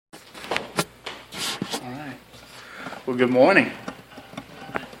Well, good morning.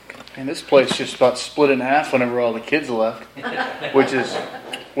 And this place just about split in half whenever all the kids left, which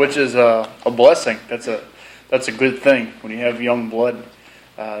is a blessing. That's a good thing when you have young blood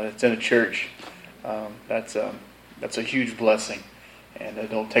that's in a church. That's a huge blessing, and I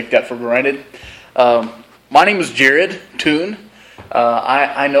don't take that for granted. My name is Jared Toon.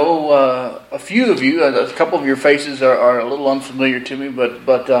 I know a few of you. A couple of your faces are a little unfamiliar to me,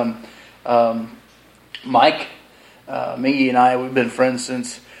 but Mike, Mingy, and I, we've been friends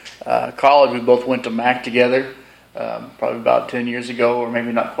since college. We both went to Mac together, probably about 10 years ago, or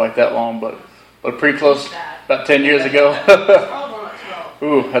maybe not quite that long, but pretty close. About 10 years ago.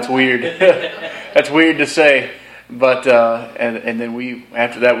 Ooh, that's weird. That's weird to say. But and then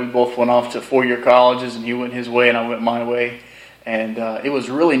after that we both went off to 4-year colleges, and he went his way and I went my way, and it was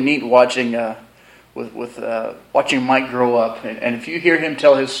really neat watching watching Mike grow up. And if you hear him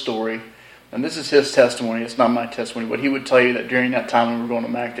tell his story, and this is his testimony, it's not my testimony, but he would tell you that during that time when we were going to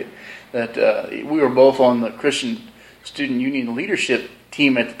Mac, that we were both on the Christian Student Union leadership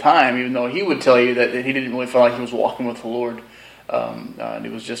team at the time, even though he would tell you that he didn't really feel like he was walking with the Lord, and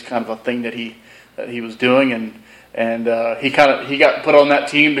it was just kind of a thing that he was doing, and he got put on that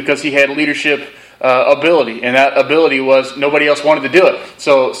team because he had leadership ability, and that ability was nobody else wanted to do it,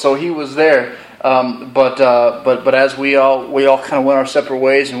 so he was there. But as we all kind of went our separate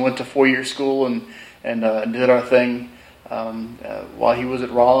ways and went to 4-year school and did our thing, while he was at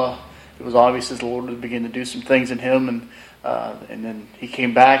Rolla, it was obvious as the Lord would begin to do some things in him, and then he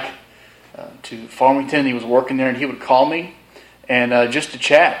came back to Farmington. He was working there, and he would call me and just to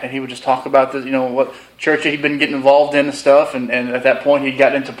chat, and he would just talk about the what church he'd been getting involved in and stuff, and at that point he'd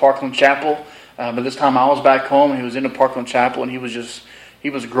gotten into Parkland Chapel. But this time I was back home, and he was into Parkland Chapel, and he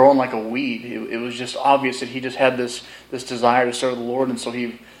was growing like a weed. It was just obvious that he just had this desire to serve the Lord, and so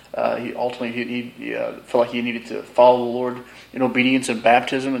he ultimately felt like he needed to follow the Lord in obedience and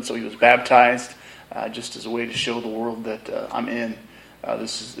baptism, and so he was baptized just as a way to show the world that I'm in.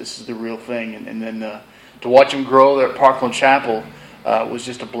 This is the real thing, and then to watch him grow there at Parkland Chapel was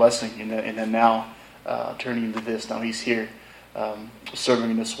just a blessing, and then now turning into this. Now he's here serving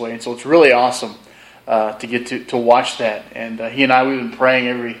in this way, and so it's really awesome to get to watch that. And he and I, we've been praying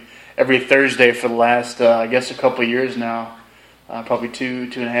every Thursday for the last I guess a couple of years now, probably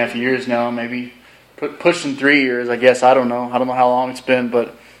 2.5 years now, maybe pushing 3 years. I guess I don't know how long it's been,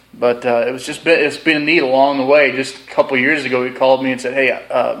 but it's been neat along the way. Just a couple of years ago, he called me and said, "Hey,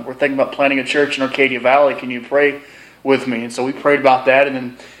 we're thinking about planting a church in Arcadia Valley. Can you pray with me?" And so we prayed about that, and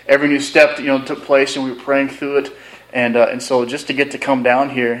then every new step took place, and we were praying through it. And so just to get to come down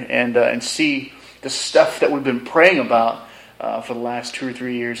here and see the stuff that we've been praying about for the last 2 or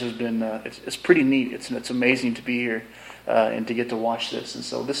 3 years has been it's pretty neat. It's amazing to be here and to get to watch this. And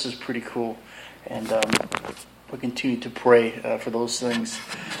so this is pretty cool. And we'll continue to pray for those things.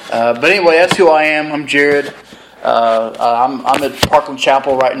 But anyway, that's who I am. I'm Jared. I'm at Parkland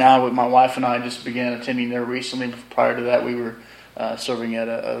Chapel right now. With my wife and I just began attending there recently. Prior to that, we were serving at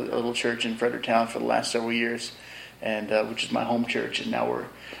a little church in Fredericktown for the last several years, and which is my home church. And now we're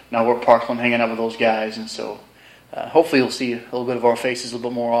at Parkland hanging out with those guys. And so hopefully you'll see a little bit of our faces a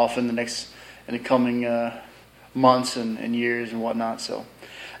little bit more often in the coming months and years and whatnot. So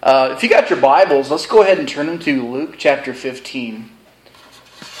if you got your Bibles, let's go ahead and turn them to Luke chapter 15.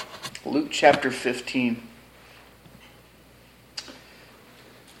 Luke chapter 15.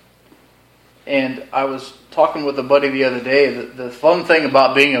 And I was talking with a buddy the other day. The fun thing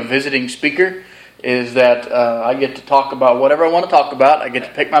about being a visiting speaker is that I get to talk about whatever I want to talk about. I get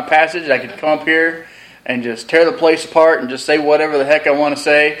to pick my passage. I get to come up here and just tear the place apart and just say whatever the heck I want to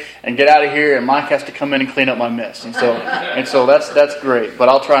say and get out of here, and Mike has to come in and clean up my mess. And so that's great. But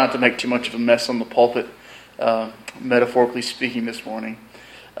I'll try not to make too much of a mess on the pulpit, metaphorically speaking, this morning.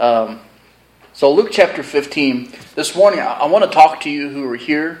 So Luke chapter 15. This morning I want to talk to you who are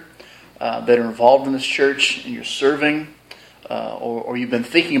here that are involved in this church and you're serving, or you've been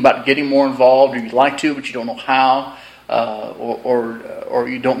thinking about getting more involved, or you'd like to but you don't know how. Or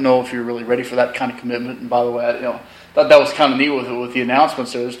you don't know if you're really ready for that kind of commitment. And by the way, I thought that was kind of neat with the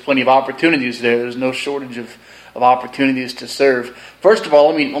announcements. There's plenty of opportunities there. There's no shortage of opportunities to serve. First of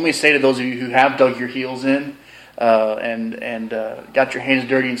all, let me say to those of you who have dug your heels in and got your hands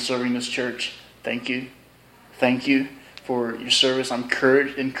dirty in serving this church, thank you for your service. I'm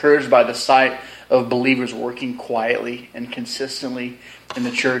encouraged by the sight of believers working quietly and consistently in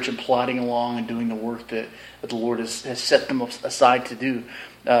the church and plodding along and doing the work that the Lord has set them aside to do.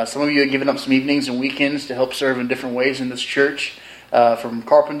 Some of you have given up some evenings and weekends to help serve in different ways in this church, from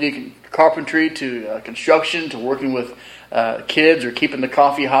carpentry to construction to working with kids or keeping the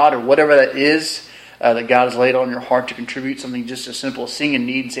coffee hot or whatever that is. that God has laid on your heart to contribute, something just as simple as seeing a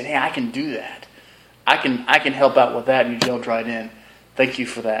need and saying, hey, I can do that. I can help out with that, and you jumped right in. Thank you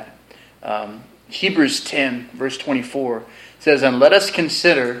for that. Hebrews 10, verse 24 says, and let us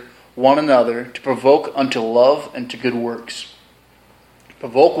consider one another to provoke unto love and to good works.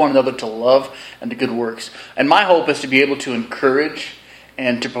 Provoke one another to love and to good works. And my hope is to be able to encourage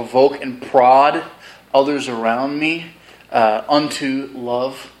and to provoke and prod others around me unto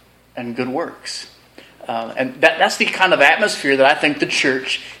love and good works. And that's the kind of atmosphere that I think the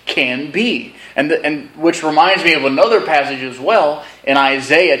church can be. And which reminds me of another passage as well in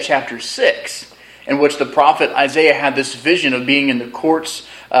Isaiah chapter 6, in which the prophet Isaiah had this vision of being in the courts,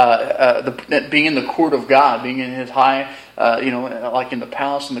 being in the court of God, being in his high, like in the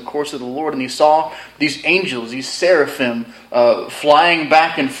palace in the courts of the Lord. And he saw these angels, these seraphim, flying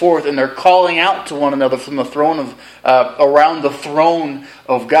back and forth, and they're calling out to one another from the throne of, around the throne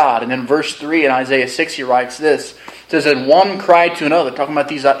of God. And then verse 3 in Isaiah 6, he writes this. It says, and one cried to another, talking about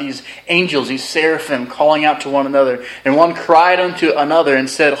these angels, these seraphim calling out to one another. And one cried unto another and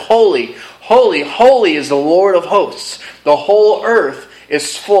said, Holy, holy, holy is the Lord of hosts. The whole earth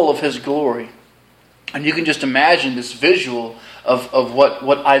is full of His glory. And you can just imagine this visual of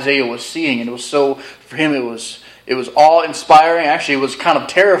what Isaiah was seeing. And it was so, for him, it was awe-inspiring. Actually, it was kind of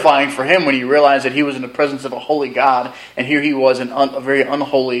terrifying for him when he realized that he was in the presence of a holy God. And here he was, a very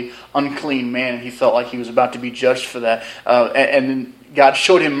unholy, unclean man. And he felt like he was about to be judged for that. And then God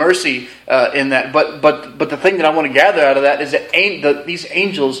showed him mercy in that. But the thing that I want to gather out of that is that these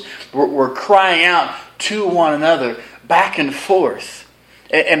angels were crying out to one another, back and forth.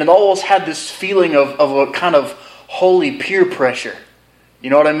 And it always had this feeling of a kind of holy peer pressure. You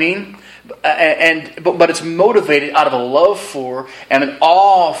know what I mean? But it's motivated out of a love for and an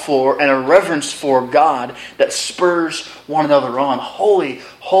awe for and a reverence for God that spurs one another on. Holy,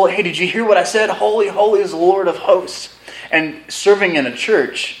 holy. Hey, did you hear what I said? Holy, holy is the Lord of hosts. And serving in a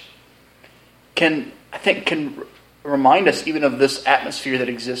church can remind us even of this atmosphere that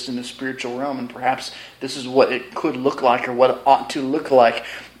exists in the spiritual realm, and perhaps this is what it could look like, or what it ought to look like.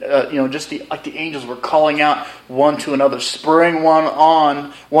 Just like the angels were calling out one to another, spurring one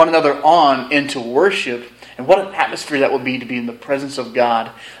another on into worship. And what an atmosphere that would be to be in the presence of God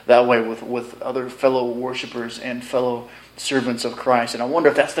that way with other fellow worshipers and fellow servants of Christ. And I wonder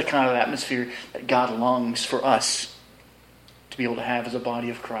if that's the kind of atmosphere that God longs for us to be able to have as a body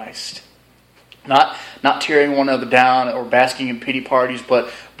of Christ. Not tearing one another down or basking in pity parties,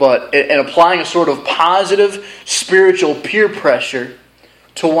 but applying a sort of positive spiritual peer pressure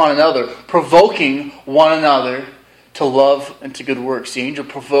to one another, provoking one another to love and to good works. The angel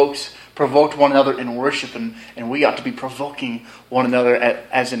provoked one another in worship, and we ought to be provoking one another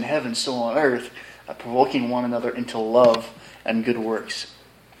as in heaven, so on earth, provoking one another into love and good works.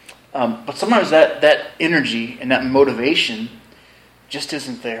 But sometimes that energy and that motivation just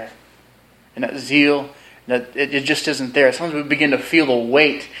isn't there. And that zeal, that it just isn't there. Sometimes we begin to feel the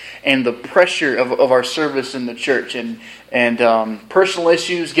weight and the pressure of our service in the church, and personal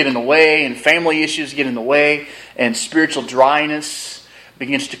issues get in the way, and family issues get in the way, and spiritual dryness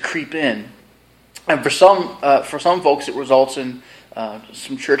begins to creep in. And for some folks, it results in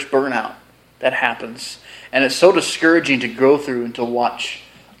some church burnout that happens, and it's so discouraging to go through and to watch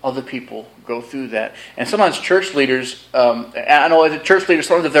other people go through that. And sometimes church leaders, I know as a church leader,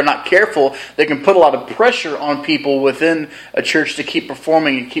 sometimes if they're not careful, they can put a lot of pressure on people within a church to keep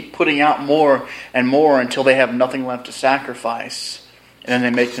performing and keep putting out more and more until they have nothing left to sacrifice. And then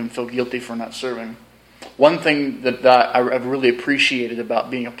they make them feel guilty for not serving. One thing that I've really appreciated about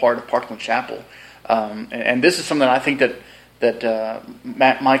being a part of Parkland Chapel, and this is something I think that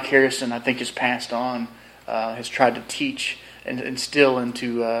Mike Harrison, I think, has passed on, has tried to teach and instill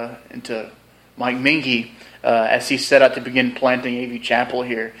into Mike Mingy as he set out to begin planting AV Chapel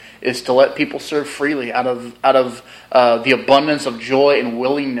here, is to let people serve freely out of the abundance of joy and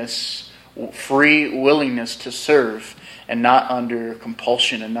willingness, free willingness to serve, and not under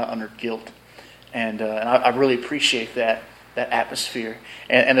compulsion and not under guilt. And I really appreciate that atmosphere.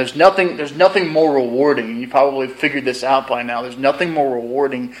 And there's nothing more rewarding. You probably figured this out by now. There's nothing more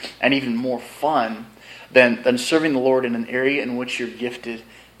rewarding and even more fun than serving the Lord in an area in which you're gifted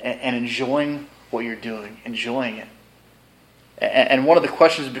and enjoying what you're doing, enjoying it. And one of the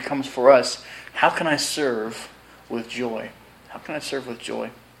questions becomes for us, how can I serve with joy? How can I serve with joy?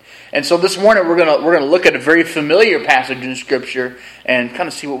 And so this morning we're gonna look at a very familiar passage in Scripture and kind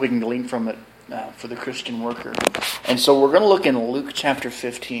of see what we can glean from it for the Christian worker. And so we're going to look in Luke chapter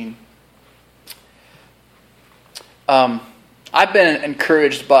 15. I've been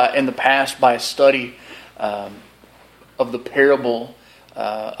encouraged in the past by a study of the parable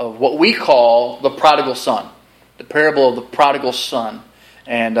of what we call the prodigal son, the parable of the prodigal son.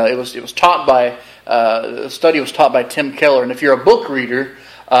 And it was taught by the study was taught by Tim Keller. And if you're a book reader,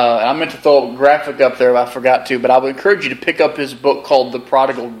 I meant to throw a graphic up there, but I forgot to. But I would encourage you to pick up his book called The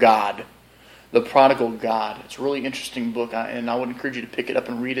Prodigal God. The Prodigal God. It's a really interesting book, and I would encourage you to pick it up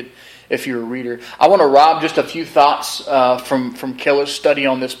and read it if you're a reader. I want to rob just a few thoughts from Keller's study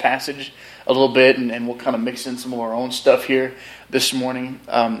on this passage a little bit, and we'll kind of mix in some of our own stuff here this morning.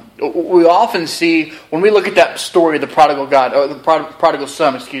 We often see, when we look at that story, the prodigal God, or the prodigal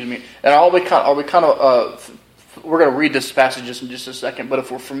son, and we're going to read this passage in just a second, but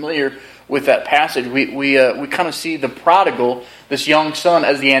if we're familiar with that passage, we kind of see the prodigal, this young son,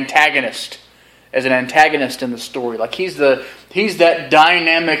 as the antagonist, as an antagonist in the story. Like he's that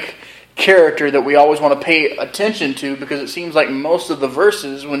dynamic character that we always want to pay attention to, because it seems like most of the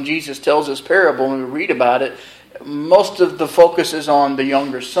verses when Jesus tells this parable and we read about it, most of the focus is on the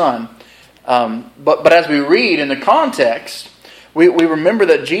younger son. But as we read in the context, we remember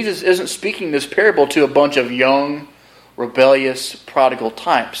that Jesus isn't speaking this parable to a bunch of young, rebellious, prodigal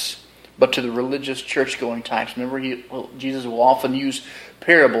types, but to the religious, church-going types. Remember, Jesus will often use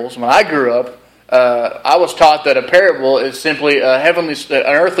parables. When I grew up, I was taught that a parable is simply an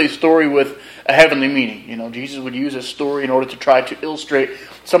earthly story with a heavenly meaning. You know, Jesus would use a story in order to try to illustrate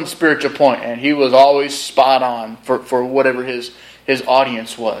some spiritual point, and he was always spot on for whatever his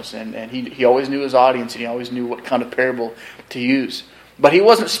audience was, and he always knew his audience, and he always knew what kind of parable to use. But he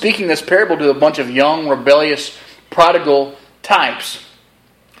wasn't speaking this parable to a bunch of young, rebellious, prodigal types,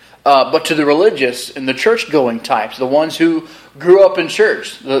 but to the religious and the church-going types, the ones who grew up in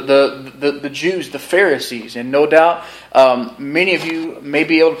church, the Jews, the Pharisees. And no doubt, many of you may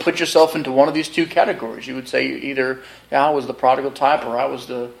be able to put yourself into one of these two categories. You would say either, I was the prodigal type, or I was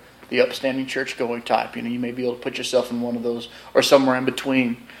the upstanding church-going type. You know, you may be able to put yourself in one of those, or somewhere in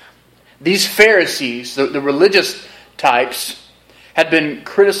between. These Pharisees, the religious types, had been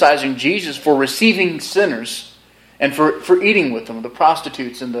criticizing Jesus for receiving sinners and for eating with them, the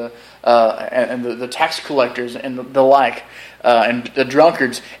prostitutes and the tax collectors and the like, and the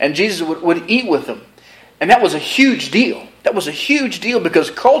drunkards. And Jesus would eat with them. And that was a huge deal. That was a huge deal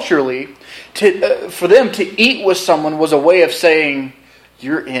because culturally, for them to eat with someone was a way of saying,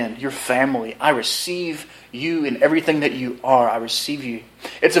 you're family. I receive you in everything that you are. I receive you.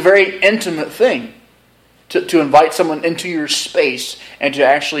 It's a very intimate thing to invite someone into your space and to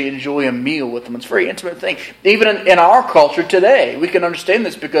actually enjoy a meal with them. It's a very intimate thing. Even in our culture today, we can understand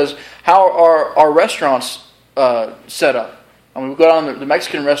this because how are our restaurants set up? I mean, we go down the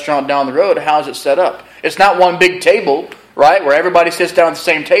Mexican restaurant down the road. How is it set up? It's not one big table, right, where everybody sits down at the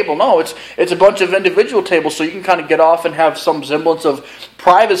same table. No, it's a bunch of individual tables, so you can kind of get off and have some semblance of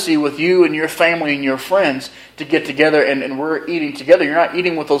privacy with you and your family and your friends to get together, and we're eating together. You're not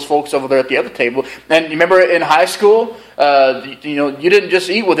eating with those folks over there at the other table. And you remember in high school, you didn't just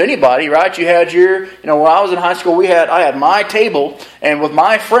eat with anybody, right? You had when I was in high school, I had my table, and with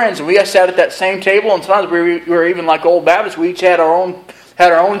my friends, and we sat at that same table, and sometimes we were even like old Baptists, we each had our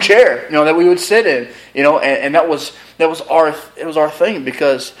own chair, that we would sit in, and that was our thing,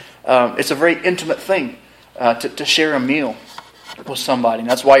 because it's a very intimate thing to share a meal with somebody. And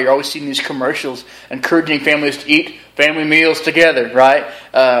that's why you're always seeing these commercials encouraging families to eat family meals together, right?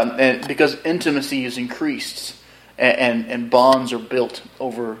 And because intimacy is increased and bonds are built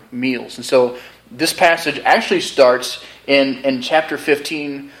over meals. And so this passage actually starts in chapter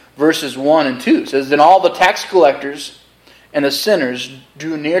 15, verses 1 and 2. It says, "Then all the tax collectors and the sinners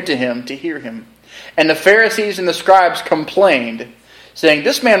drew near to him to hear him. And the Pharisees and the scribes complained, saying,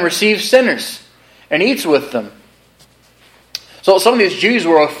 'This man receives sinners and eats with them.'" So some of these Jews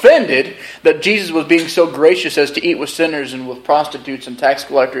were offended that Jesus was being so gracious as to eat with sinners and with prostitutes and tax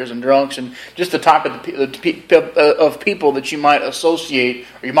collectors and drunks, and just the type of people that you might associate,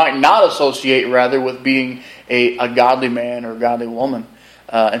 or you might not associate, rather, with being a godly man or a godly woman.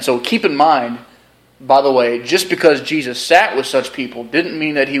 And so keep in mind, by the way, just because Jesus sat with such people didn't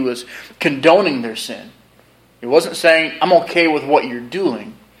mean that he was condoning their sin. He wasn't saying, "I'm okay with what you're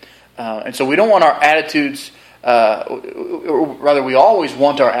doing." And so we don't want our attitudes, or rather we always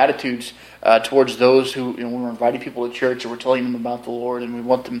want our attitudes towards those who, when we're inviting people to church or we're telling them about the Lord and we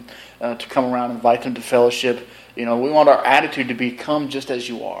want them to come around and invite them to fellowship. We want our attitude to be, come just as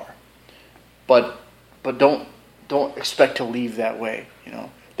you are. But don't expect to leave that way.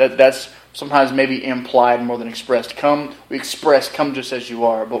 That's sometimes maybe implied more than expressed. We express, come just as you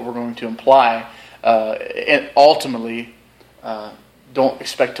are, but we're going to imply, and ultimately, don't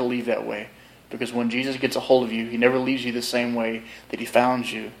expect to leave that way. Because when Jesus gets a hold of you, he never leaves you the same way that he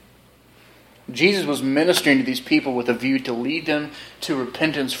found you. Jesus was ministering to these people with a view to lead them to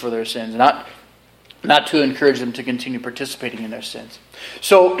repentance for their sins, not to encourage them to continue participating in their sins.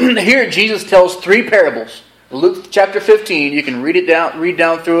 So here Jesus tells three parables. Luke chapter 15, you can read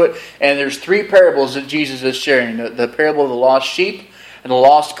down through it, and there's three parables that Jesus is sharing. The parable of the lost sheep, and the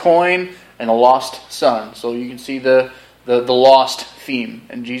lost coin, and the lost son. So you can see the lost theme.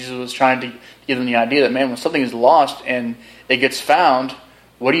 And Jesus was trying to give them the idea that, man, when something is lost and it gets found,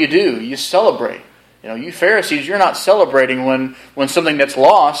 what do? You celebrate. You Pharisees, you're not celebrating when something that's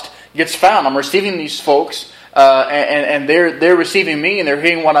lost gets found. I'm receiving these folks, and they're receiving me, and they're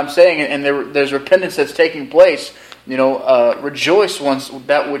hearing what I'm saying, and there's repentance that's taking place. Rejoice once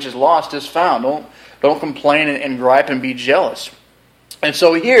that which is lost is found. Don't complain and gripe and be jealous. And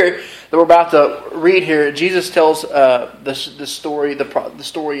so here that we're about to read here, Jesus tells the story of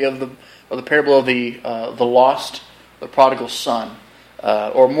the parable of the prodigal son,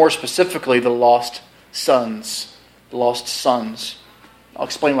 or more specifically, the lost sons. The lost sons. I'll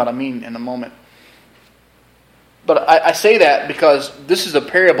explain what I mean in a moment. But I say that because this is a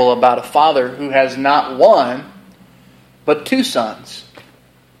parable about a father who has not one, but two sons.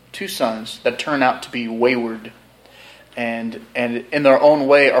 Two sons that turn out to be wayward. And in their own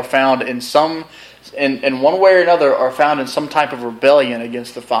way are found in one way or another, are found in some type of rebellion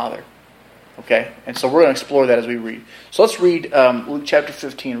against the father. Okay? And so we're going to explore that as we read. So let's read Luke chapter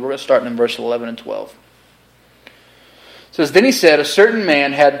 15. We're going to start in verse 11 and 12. It says, Then he said, A certain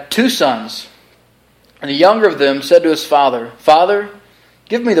man had two sons, and the younger of them said to his father, Father,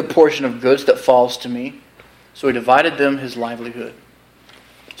 give me the portion of goods that falls to me. So he divided them his livelihood.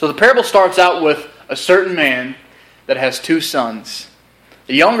 So the parable starts out with a certain man that has two sons.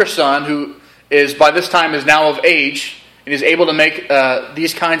 The younger son, who is by this time is now of age and is able to make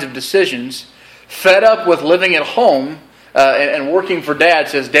these kinds of decisions, fed up with living at home and working for dad,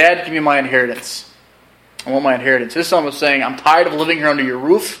 says, Dad, give me my inheritance. I want my inheritance. His son was saying, I'm tired of living here under your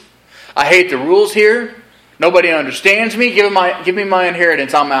roof. I hate the rules here. Nobody understands me. Give me my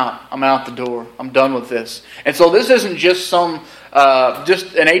inheritance. I'm out. I'm out the door. I'm done with this. And so this isn't just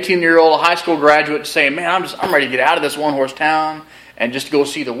just an 18-year-old high school graduate saying, man, I'm ready to get out of this one-horse town and just go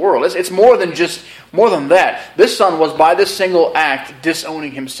see the world. It's more than that. This son was, by this single act,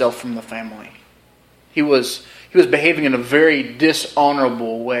 disowning himself from the family. He was behaving in a very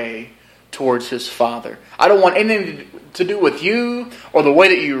dishonorable way towards his father. I don't want anything to do with you or the way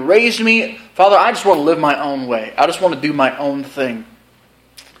that you raised me. Father, I just want to live my own way. I just want to do my own thing.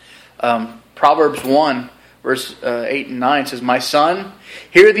 Proverbs 1, verse 8 and 9 says, My son,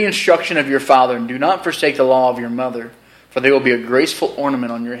 hear the instruction of your father, and do not forsake the law of your mother, for they will be a graceful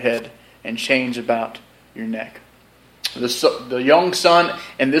ornament on your head and chains about your neck. The young son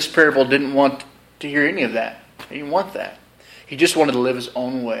in this parable didn't want to hear any of that. He didn't want that. He just wanted to live his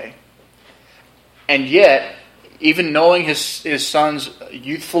own way. And yet, even knowing his son's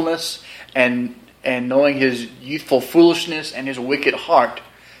youthfulness and knowing his youthful foolishness and his wicked heart,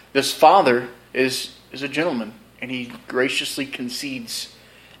 this father is a gentleman, and he graciously concedes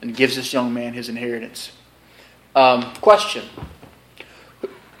and gives this young man his inheritance. Question.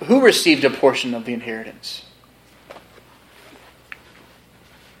 Who received a portion of the inheritance?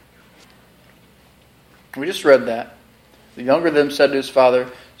 We just read that. The younger of them said to his father,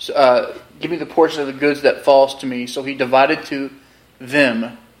 Give me the portion of the goods that falls to me. So he divided to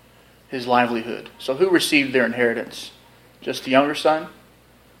them his livelihood. So who received their inheritance? Just the younger son?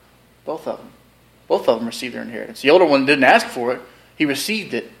 Both of them. Both of them received their inheritance. The older one didn't ask for it. He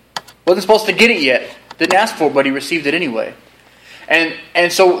received it. Wasn't supposed to get it yet. Didn't ask for it, but he received it anyway.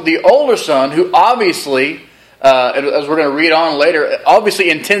 And so the older son, who obviously, as we're going to read on later,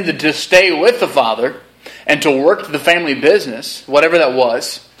 obviously intended to stay with the father and to work the family business, whatever that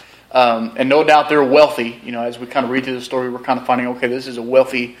was. And no doubt they're wealthy. As we kind of read through the story, we're kind of finding, okay, this is a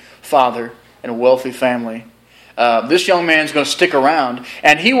wealthy father and a wealthy family. This young man's going to stick around,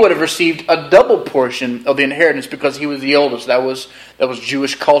 and he would have received a double portion of the inheritance because he was the oldest. That was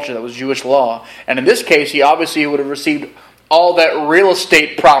Jewish culture. That was Jewish law. And in this case, he obviously would have received all that real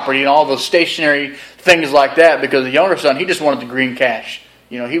estate property and all those stationary things like that, because the younger son, he just wanted the green cash.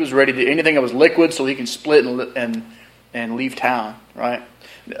 He was ready to anything that was liquid so he can split and leave town, right?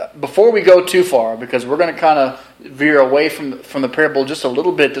 Before we go too far, because we're going to kind of veer away from the parable just a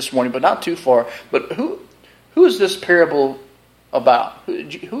little bit this morning, but not too far. But who is this parable about?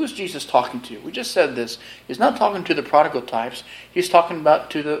 Who is Jesus talking to? We just said this. He's not talking to the prodigal types. He's talking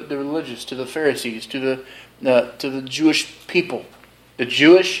about to the religious, to the Pharisees, to the Jewish people. The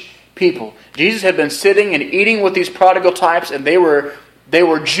Jewish people. Jesus had been sitting and eating with these prodigal types, and they were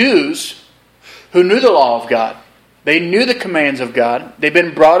Jews who knew the law of God. They knew the commands of God. They'd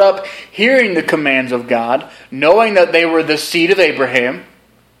been brought up hearing the commands of God, knowing that they were the seed of Abraham.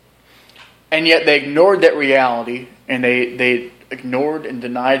 And yet they ignored that reality, and they ignored and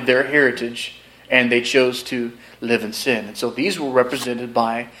denied their heritage, and they chose to live in sin. And so these were represented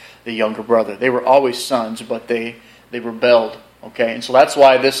by the younger brother. They were always sons, but they rebelled. Okay, and so that's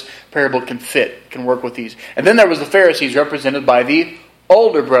why this parable can work with these. And then there was the Pharisees, represented by the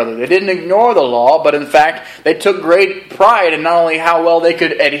older brother. They didn't ignore the law, but in fact, they took great pride in not only how well they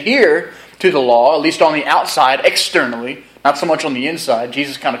could adhere to the law, at least on the outside, externally, not so much on the inside.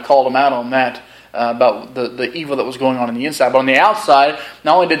 Jesus kind of called them out on that, about the evil that was going on the inside. But on the outside,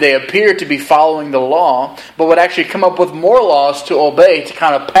 not only did they appear to be following the law, but would actually come up with more laws to obey, to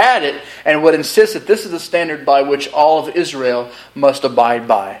kind of pad it, and would insist that this is the standard by which all of Israel must abide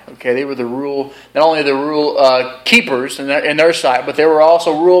by. Okay, they were the rule, not only the rule keepers in their side, but they were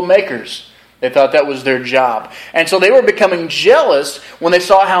also rule makers. They thought that was their job. And so they were becoming jealous when they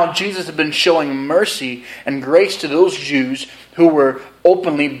saw how Jesus had been showing mercy and grace to those Jews who were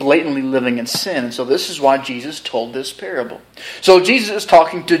openly, blatantly living in sin. And so this is why Jesus told this parable. So Jesus is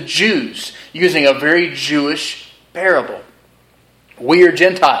talking to Jews using a very Jewish parable. We are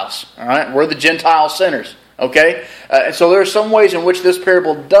Gentiles, all right? We're the Gentile sinners, okay? And so there are some ways in which this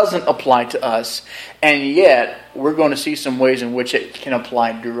parable doesn't apply to us, and yet we're going to see some ways in which it can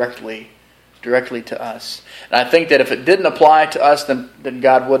apply directly to us. And I think that if it didn't apply to us, then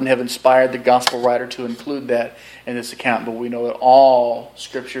God wouldn't have inspired the gospel writer to include that in this account. But we know that all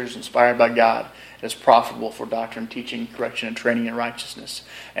Scripture is inspired by God, is profitable for doctrine, teaching, correction, and training in righteousness.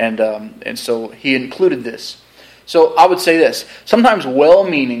 And so he included this. So I would say this. Sometimes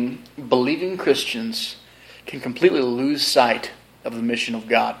well-meaning, believing Christians can completely lose sight of the mission of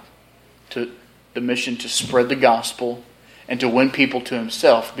God, to the mission to spread the gospel and to win people to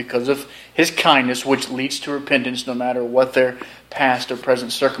himself because of his kindness, which leads to repentance no matter what their past or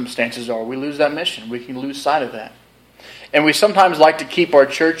present circumstances are. We lose that mission. We can lose sight of that. And we sometimes like to keep our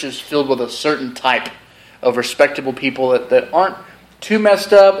churches filled with a certain type of respectable people that aren't too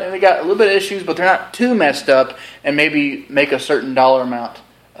messed up, and they got a little bit of issues, but they're not too messed up, and maybe make a certain dollar amount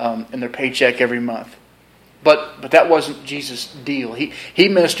in their paycheck every month. But that wasn't Jesus' deal. He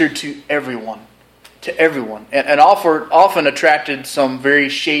ministered to everyone. And often attracted some very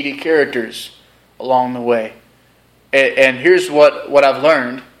shady characters along the way. And here's what I've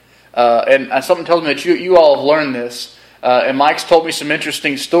learned, and something tells me that you all have learned this, and Mike's told me some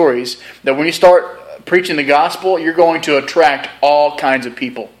interesting stories, that when you start preaching the gospel, you're going to attract all kinds of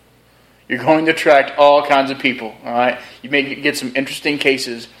people. You're going to attract all kinds of people, all right? You may get some interesting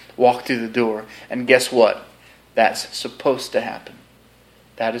cases walk through the door, and guess what? That's supposed to happen.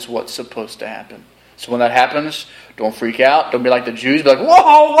 That is what's supposed to happen. So when that happens, don't freak out. Don't be like the Jews. Be like,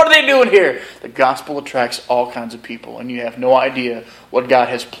 whoa, what are they doing here? The gospel attracts all kinds of people, and you have no idea what God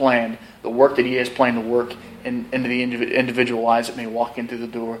has planned, the work that he has planned to work into the individual lives that may walk in through the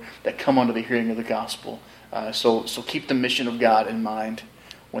door, that come under the hearing of the gospel. So keep the mission of God in mind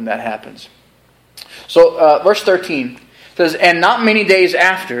when that happens. So verse 13 says, "And not many days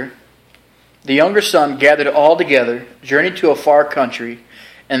after, the younger son gathered all together, journeyed to a far country,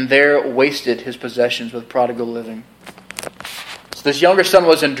 and there wasted his possessions with prodigal living." So this younger son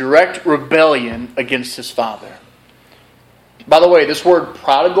was in direct rebellion against his father. By the way, this word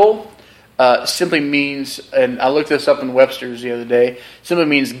prodigal simply means, and I looked this up in Webster's the other day, simply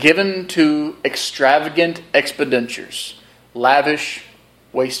means given to extravagant expenditures, lavish,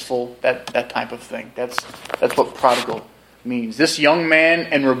 wasteful, that type of thing. That's what prodigal means. This young man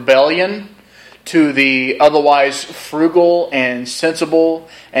in rebellion to the otherwise frugal and sensible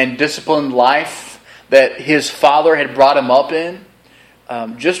and disciplined life that his father had brought him up in,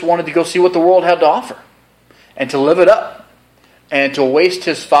 just wanted to go see what the world had to offer and to live it up and to waste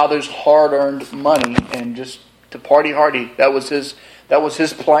his father's hard-earned money and just to party hardy. That was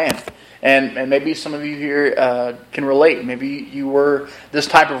his plan. And maybe some of you here can relate. Maybe you were this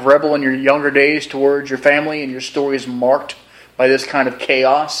type of rebel in your younger days towards your family, and your story is marked by this kind of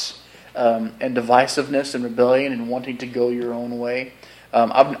chaos and divisiveness and rebellion and wanting to go your own way.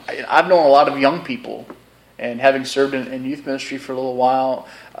 I've known a lot of young people, and having served in youth ministry for a little while,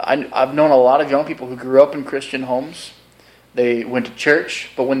 I've known a lot of young people who grew up in Christian homes. They went to church,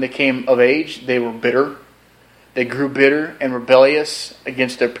 but when they came of age, they were bitter. They grew bitter and rebellious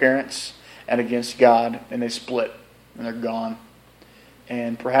against their parents and against God, and they split, and they're gone.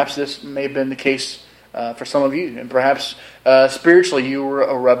 And perhaps this may have been the case for some of you. And perhaps spiritually you were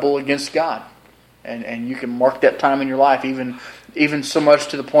a rebel against God. And you can mark that time in your life, even so much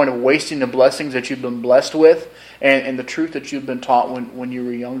to the point of wasting the blessings that you've been blessed with and the truth that you've been taught when you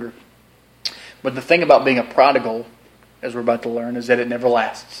were younger. But the thing about being a prodigal, as we're about to learn, is that it never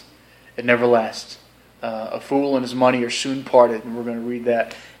lasts. It never lasts. A fool and his money are soon parted. And we're going to read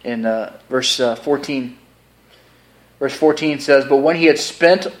that in verse 14. Verse 14 says, but when he had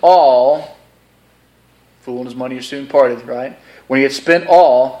spent all, fool and his money are soon parted, right? When he had spent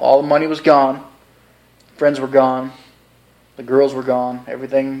all the money was gone. Friends were gone. The girls were gone.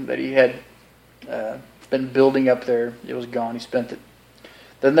 Everything that he had been building up there, it was gone. He spent it.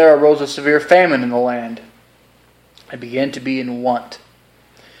 Then there arose a severe famine in the land, and began to be in want.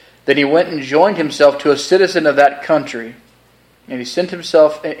 Then he went and joined himself to a citizen of that country, and he sent him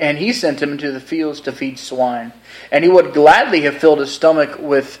into the fields to feed swine. And he would gladly have filled his stomach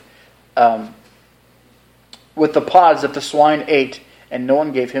with the pods that the swine ate, and no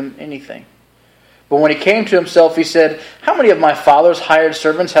one gave him anything. But when he came to himself, he said, how many of my father's hired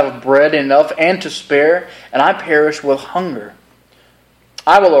servants have bread enough and to spare, and I perish with hunger?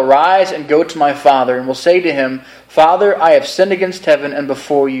 I will arise and go to my father, and will say to him, Father, I have sinned against heaven and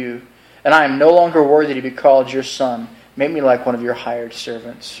before you, and I am no longer worthy to be called your son. Make me like one of your hired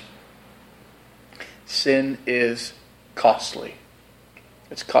servants. Sin is costly.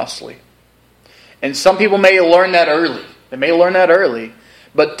 It's costly. And some people may learn that early. They may learn that early.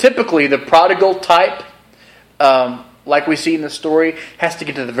 But typically, the prodigal type, like we see in the story, has to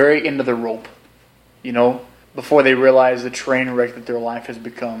get to the very end of the rope, before they realize the train wreck that their life has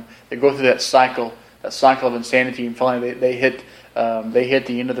become. They go through that cycle of insanity, and finally they hit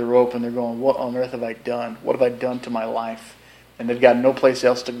the end of the rope, and they're going, what on earth have I done? What have I done to my life? And they've got no place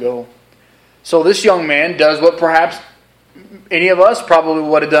else to go. So this young man does what perhaps any of us probably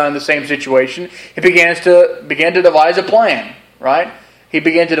would have done in the same situation. He began to devise a plan, right? He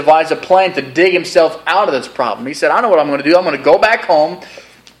began to devise a plan to dig himself out of this problem. He said, I know what I'm going to do. I'm going to go back home.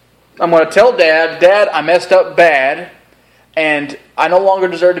 I'm going to tell Dad, I messed up bad, and I no longer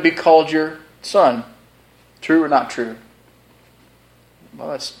deserve to be called your son. True or not true?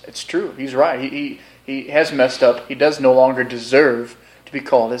 Well, it's true. He's right. He has messed up. He does no longer deserve to be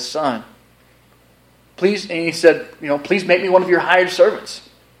called his son. Please, and he said, please make me one of your hired servants.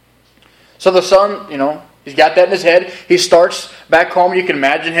 So the son, he's got that in his head. He starts back home. You can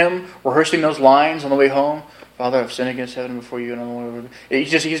imagine him rehearsing those lines on the way home. Father, I've sinned against heaven before you. And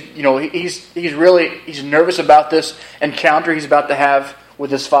he's nervous about this encounter he's about to have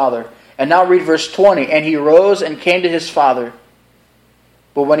with his father. And now read verse 20. And he rose and came to his father.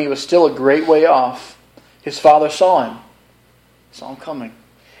 But when he was still a great way off, his father saw him coming.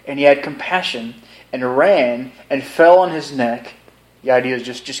 And he had compassion and ran and fell on his neck. The idea is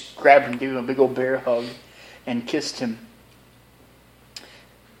just grabbed him, gave him a big old bear hug, and kissed him.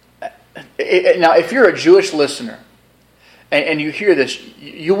 Now, if you're a Jewish listener, and you hear this,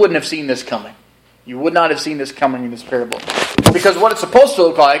 you wouldn't have seen this coming. You would not have seen this coming in this parable. Because what it's supposed to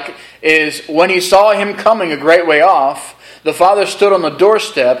look like is when he saw him coming a great way off, the father stood on the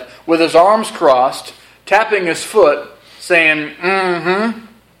doorstep with his arms crossed, tapping his foot, saying,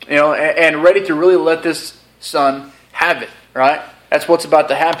 and ready to really let this son have it, right? That's what's about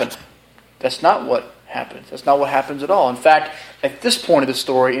to happen. That's not what happens. That's not what happens at all. In fact, at this point of the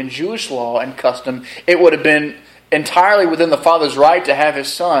story, in Jewish law and custom, it would have been entirely within the father's right to have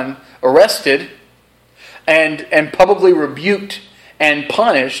his son arrested and publicly rebuked and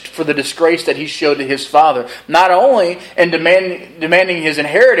punished for the disgrace that he showed to his father. Not only in demanding his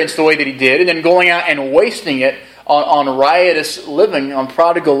inheritance the way that he did, and then going out and wasting it on riotous living, on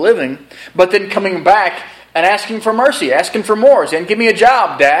prodigal living, but then coming back and asking for mercy, asking for more, saying, give me a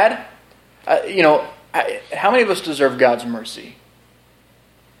job, Dad. How many of us deserve God's mercy?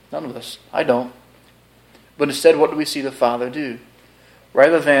 None of us. I don't. But instead, what do we see the father do?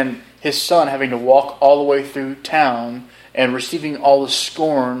 Rather than his son having to walk all the way through town and receiving all the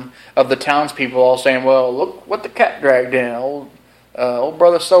scorn of the townspeople, all saying, well, look what the cat dragged in. Old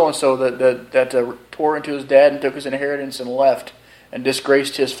brother so-and-so that tore into his dad and took his inheritance and left and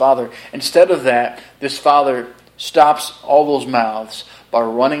disgraced his father. Instead of that, this father stops all those mouths by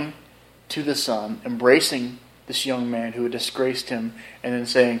running to the son, embracing this young man who had disgraced him, and then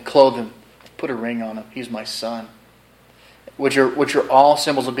saying, clothe him, put a ring on him, he's my son. Which are all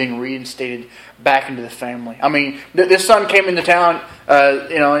symbols of being reinstated back into the family. I mean, this son came into town,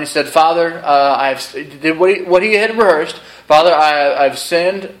 and he said, Father, did what he had rehearsed. Father, I've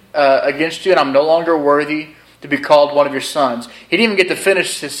sinned against you, and I'm no longer worthy to be called one of your sons. He didn't even get to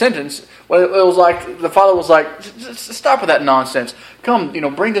finish his sentence. Well, it was like the father was like, stop with that nonsense. Come,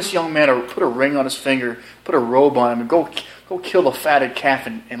 bring this young man, or put a ring on his finger, put a robe on him, and go kill the fatted calf,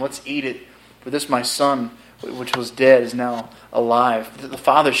 and let's eat it. For this my son which was dead, is now alive. The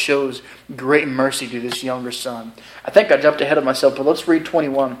Father shows great mercy to this younger son. I think I jumped ahead of myself, but let's read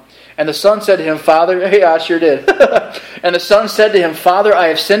 21. And the son said to him, Father, hey, I sure did. And the son said to him, Father, I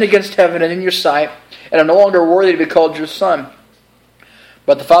have sinned against heaven and in your sight, and am no longer worthy to be called your son.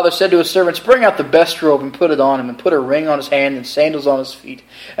 But the father said to his servants, Bring out the best robe and put it on him, and put a ring on his hand and sandals on his feet.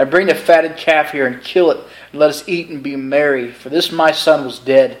 And bring the fatted calf here and kill it, and let us eat and be merry. For this my son was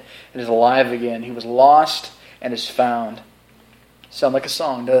dead and is alive again. He was lost and is found. Sound like a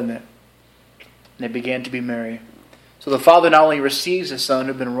song, doesn't it? And they began to be merry. So the father not only receives his son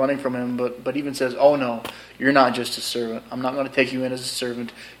who had been running from him, but even says, Oh no, you're not just a servant. I'm not going to take you in as a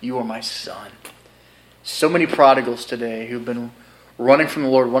servant. You are my son. So many prodigals today who've been running from the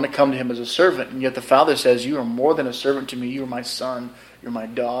Lord want to come to him as a servant, and yet the Father says, You are more than a servant to me. You are my son. You're my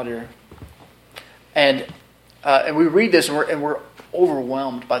daughter. And we read this, and we're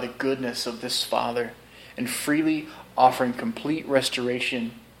overwhelmed by the goodness of this Father, and freely offering complete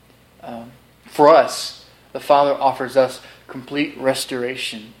restoration for us. The Father offers us complete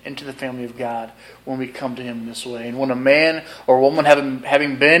restoration into the family of God when we come to him in this way. And when a man or woman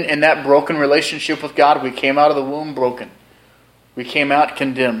having been in that broken relationship with God, we came out of the womb broken. We came out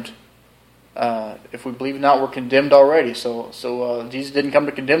condemned. If we believe not, we're condemned already. So Jesus didn't come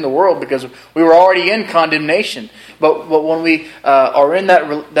to condemn the world because we were already in condemnation. But when we are in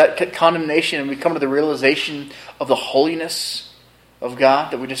that condemnation and we come to the realization of the holiness of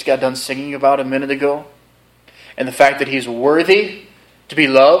God that we just got done singing about a minute ago, and the fact that He's worthy to be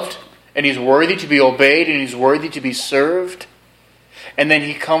loved, and He's worthy to be obeyed, and He's worthy to be served, and then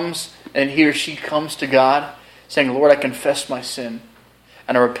he or she comes to God saying, Lord, I confess my sin,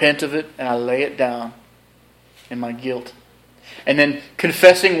 and I repent of it, and I lay it down in my guilt. And then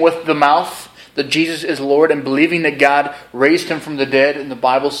confessing with the mouth that Jesus is Lord, and believing that God raised Him from the dead, and the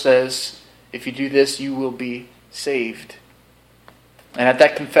Bible says, if you do this, you will be saved. And at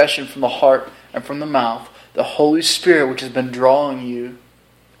that confession from the heart and from the mouth, the Holy Spirit, which has been drawing you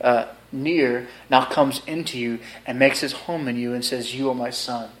near, now comes into you and makes His home in you and says, You are my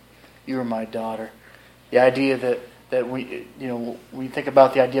son, you are my daughter. The idea that we think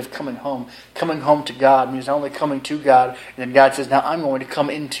about the idea of coming home to God means not only coming to God, and then God says, now I'm going to come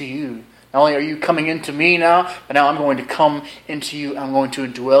into you. Not only are you coming into me now, but now I'm going to come into you. I'm going to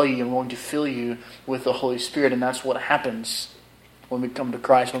indwell you. I'm going to fill you with the Holy Spirit. And that's what happens when we come to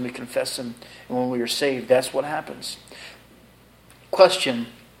Christ, when we confess Him, and when we are saved. That's what happens. Question: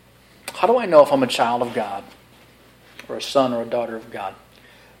 how do I know if I'm a child of God, or a son or a daughter of God?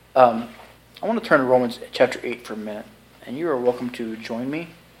 I want to turn to Romans chapter 8 for a minute, and you are welcome to join me.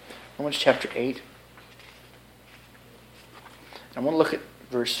 Romans chapter 8. I want to look at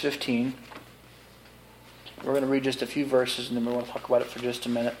verse 15. We're going to read just a few verses, and then we want to talk about it for just a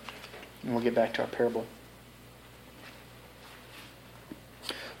minute, and we'll get back to our parable.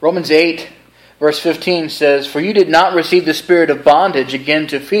 Romans 8, verse 15 says, For you did not receive the spirit of bondage again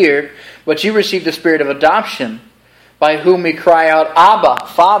to fear, but you received the spirit of adoption, by whom we cry out, Abba,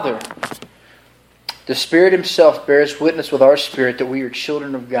 Father. The Spirit Himself bears witness with our spirit that we are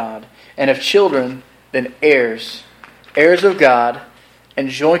children of God. And if children, then heirs. Heirs of God, and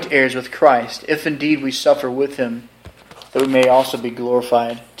joint heirs with Christ, if indeed we suffer with Him, that we may also be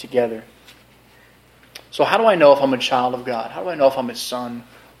glorified together. So how do I know if I'm a child of God? How do I know if I'm a son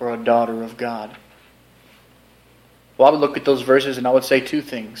or a daughter of God? Well, I would look at those verses and I would say two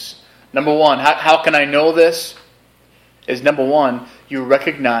things. Number one, how can I know this? Is number one, you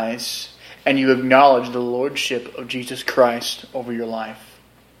recognize and you acknowledge the lordship of Jesus Christ over your life.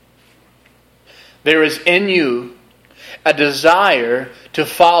 There is in you a desire to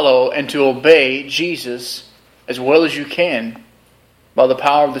follow and to obey Jesus as well as you can by the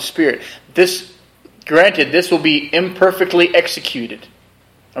power of the Spirit. This will be imperfectly executed.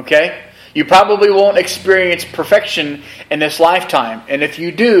 Okay? You probably won't experience perfection in this lifetime. And if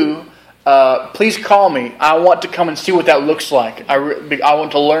you do, please call me. I want to come and see what that looks like. I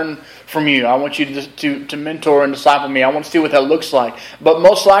want to learn from you. I want you to mentor and disciple me. I want to see what that looks like. But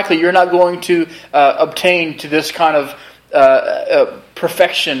most likely you're not going to obtain to this kind of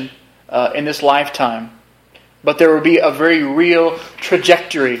perfection in this lifetime. But there will be a very real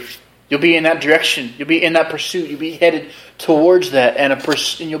trajectory. You'll be in that direction. You'll be in that pursuit. You'll be headed towards that.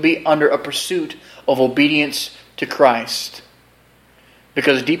 And you'll be under a pursuit of obedience to Christ.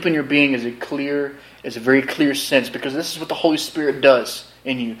 Because deep in your being is a very clear sense. Because this is what the Holy Spirit does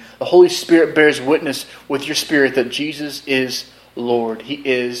in you. The Holy Spirit bears witness with your spirit that Jesus is Lord. He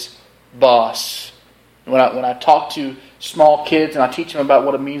is boss. When I talk to small kids and I teach them about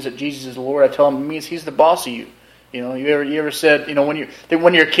what it means that Jesus is Lord, I tell them it means He's the boss of you. You ever said, when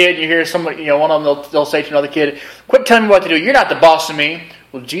you're a kid, you hear somebody, one of them, they'll say to another kid, "Quit telling me what to do. You're not the boss of me."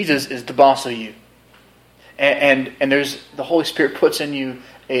 Well, Jesus is the boss of you. And there's the Holy Spirit puts in you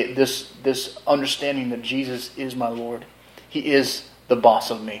this understanding that Jesus is my Lord. He is the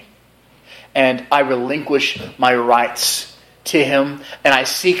boss of me. And I relinquish my rights to Him, and I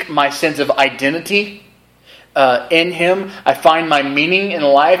seek my sense of identity in Him. I find my meaning in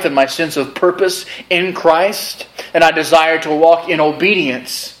life and my sense of purpose in Christ, and I desire to walk in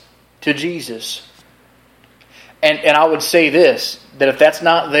obedience to Jesus. And I would say this, that if that's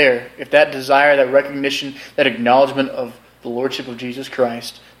not there, if that desire, that recognition, that acknowledgement of the Lordship of Jesus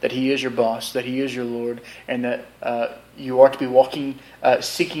Christ, that He is your boss, that He is your Lord, and that you are to be walking,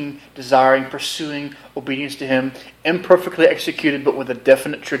 seeking, desiring, pursuing obedience to Him, imperfectly executed, but with a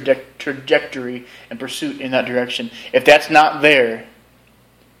definite trajectory and pursuit in that direction. If that's not there,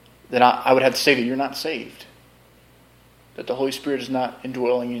 then I would have to say that you're not saved. That the Holy Spirit is not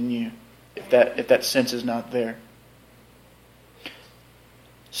indwelling in you, if that sense is not there.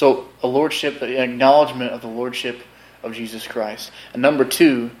 So, a lordship, an acknowledgement of the lordship of Jesus Christ. And number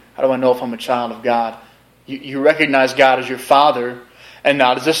 2, how do I know if I'm a child of God? You recognize God as your Father and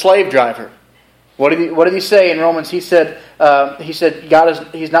not as a slave driver. What did He say in Romans? He said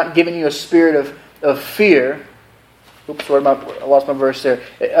He's not giving you a spirit of fear. Oops, I lost my verse there.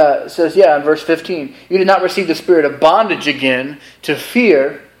 It says, in verse 15, you did not receive the spirit of bondage again to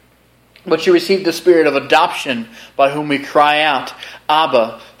fear, but you received the spirit of adoption, by whom we cry out,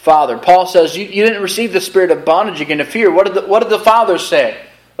 Abba, Father. Paul says you didn't receive the spirit of bondage again to fear. What did the Father say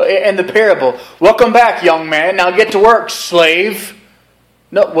in the parable? Welcome back, young man. Now get to work, slave.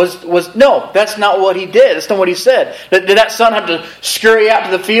 No, no, that's not what he did. That's not what he said. Did that son have to scurry out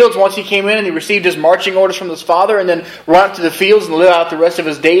to the fields once he came in and he received his marching orders from his father, and then run out to the fields and live out the rest of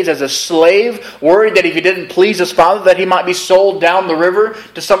his days as a slave, worried that if he didn't please his father that he might be sold down the river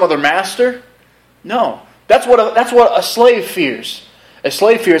to some other master? No. That's what a slave fears. A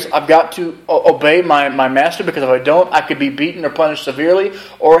slave fears, I've got to obey my master, because if I don't, I could be beaten or punished severely,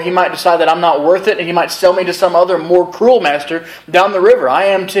 or he might decide that I'm not worth it, and he might sell me to some other more cruel master down the river. I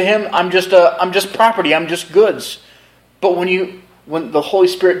am to him, I'm just property, I'm just goods. But when the Holy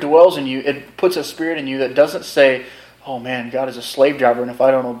Spirit dwells in you, it puts a spirit in you that doesn't say, oh man, God is a slave driver, and if I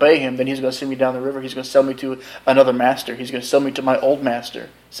don't obey Him, then He's going to send me down the river. He's going to sell me to another master. He's going to sell me to my old master,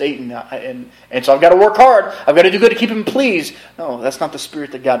 Satan. And so I've got to work hard. I've got to do good to keep Him pleased. No, that's not the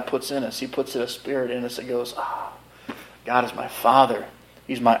spirit that God puts in us. He puts a spirit in us that goes, God is my Father.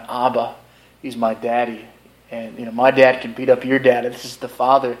 He's my Abba. He's my daddy. And my dad can beat up your dad. This is the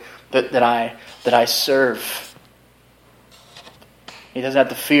Father that I serve. He doesn't have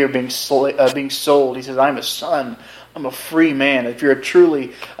to fear being sold. He says, I'm a son. I'm a free man. If you're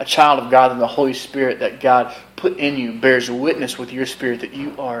truly a child of God, then the Holy Spirit that God put in you bears witness with your spirit that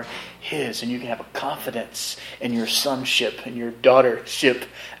you are His, and you can have a confidence in your sonship and your daughtership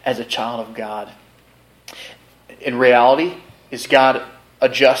as a child of God. In reality, is God a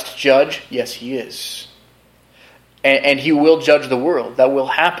just judge? Yes, He is. And He will judge the world. That will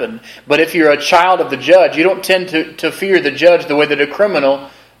happen. But if you're a child of the judge, you don't tend to fear the judge the way that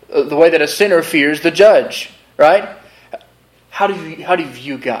the way that a sinner fears the judge. Right? How do you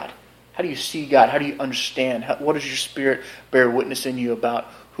view God? How do you see God? How do you understand? What does your spirit bear witness in you about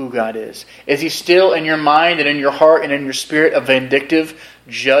who God is? Is He still in your mind and in your heart and in your spirit a vindictive,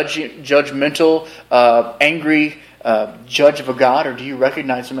 judgmental, angry judge of a God, or do you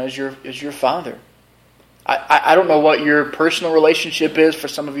recognize Him as your Father? I don't know what your personal relationship is for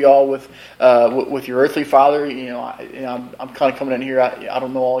some of y'all with your earthly father. I'm kind of coming in here. I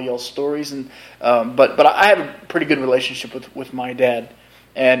don't know all y'all's stories, but I have a pretty good relationship with my dad.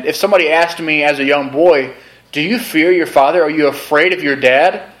 And if somebody asked me as a young boy, "Do you fear your father? Are you afraid of your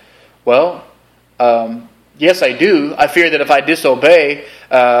dad?" Well, yes, I do. I fear that if I disobey,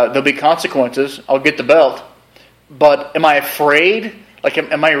 there'll be consequences. I'll get the belt. But am I afraid?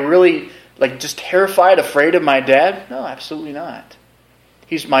 Am I really just terrified, afraid of my dad? No, absolutely not.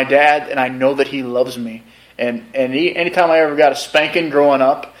 He's my dad, and I know that He loves me. And anytime I ever got a spanking growing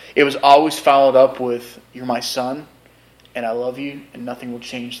up, it was always followed up with, "You're my son, and I love you, and nothing will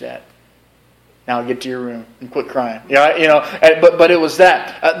change that. Now get to your room and quit crying." But it was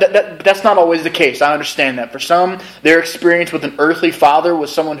that. That's not always the case. I understand that. For some, their experience with an earthly father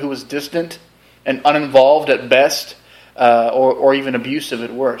was someone who was distant and uninvolved at best. Or even abusive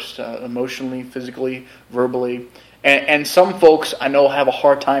at worst, emotionally, physically, verbally. And some folks I know have a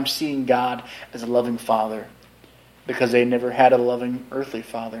hard time seeing God as a loving Father because they never had a loving earthly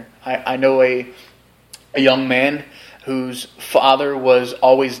father. I know a young man whose father was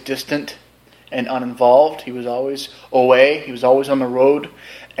always distant and uninvolved. He was always away. He was always on the road.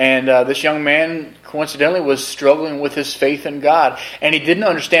 And this young man, coincidentally, was struggling with his faith in God. And he didn't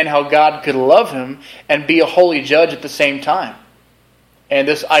understand how God could love him and be a holy judge at the same time. And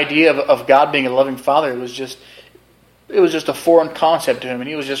this idea of God being a loving Father was just a foreign concept to him. And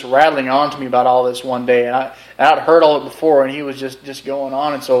he was just rattling on to me about all this one day. And I'd heard all it before, and he was just going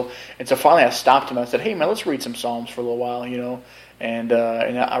on. And so finally I stopped him. I said, hey, man, let's read some Psalms for a little while, And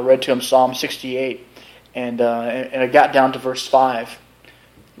I read to him Psalm 68. And I got down to verse 5.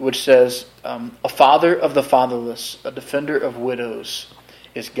 Which says, a father of the fatherless, a defender of widows,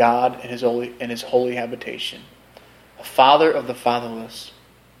 is God in his holy habitation. A father of the fatherless.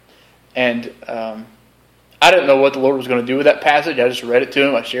 And I didn't know what the Lord was going to do with that passage. I just read it to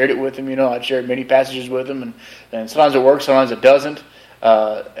him. I shared it with him. I shared many passages with him. And sometimes it works, sometimes it doesn't.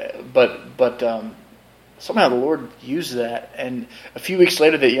 But somehow the Lord used that. And a few weeks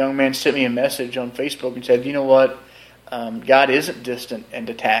later, that young man sent me a message on Facebook and said, you know what? God isn't distant and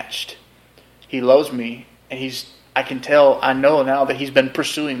detached. He loves me, and I know now that He's been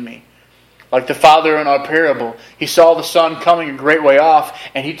pursuing me. Like the father in our parable, he saw the son coming a great way off,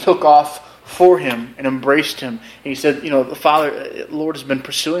 and he took off for him and embraced him. And he said, the Lord has been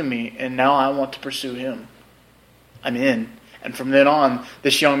pursuing me, and now I want to pursue Him. I'm in. And from then on,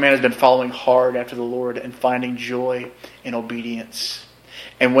 this young man has been following hard after the Lord and finding joy in obedience.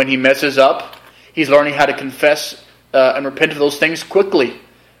 And when he messes up, he's learning how to confess and repent of those things quickly,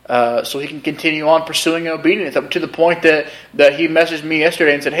 so he can continue on pursuing obedience, up to the point that he messaged me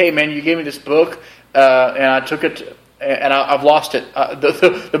yesterday and said, hey man, you gave me this book, and I took it, and I've lost it.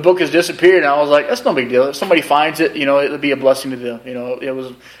 The book has disappeared, and I was like, that's no big deal. If somebody finds it, it'll be a blessing to them. It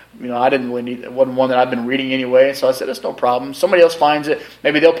was, I didn't really need it. Wasn't one that I've been reading anyway, so I said, that's no problem. Somebody else finds it,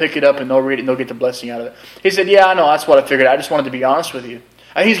 maybe they'll pick it up and they'll read it and they'll get the blessing out of it. He said, yeah, I know, that's what I figured. I just wanted to be honest with you.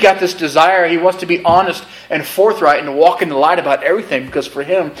 He's got this desire. He wants to be honest and forthright and to walk in the light about everything, because for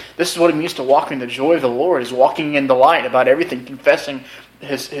him, this is what it means to walk in the joy of the Lord, is walking in the light about everything, confessing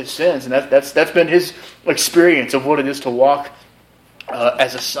his sins. And that's been his experience of what it is to walk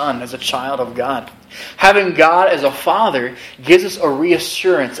as a son, as a child of God. Having God as a father gives us a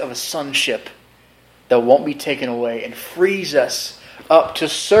reassurance of a sonship that won't be taken away, and frees us up to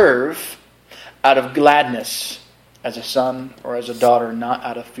serve out of gladness as a son or as a daughter, not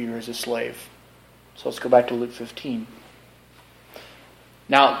out of fear as a slave. So let's go back to Luke 15.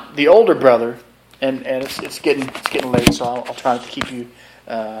 Now, the older brother, and it's getting late, so I'll try not to keep you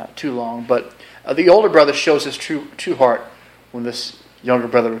too long, but the older brother shows his true heart when this younger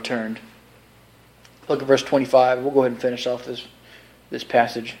brother returned. Look at verse 25. We'll go ahead and finish off this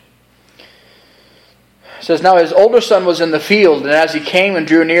passage. It says, now his older son was in the field, and as he came and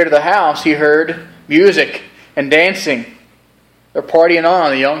drew near to the house, he heard music and dancing. They're partying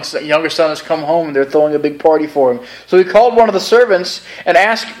on. The younger son has come home, and they're throwing a big party for him. So he called one of the servants and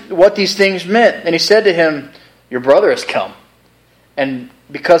asked what these things meant. And he said to him, your brother has come, and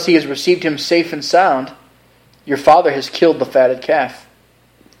because he has received him safe and sound, your father has killed the fatted calf.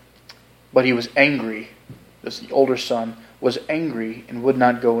 But he was angry. This older son was angry and would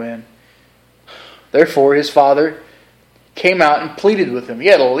not go in. Therefore his father came out and pleaded with him. He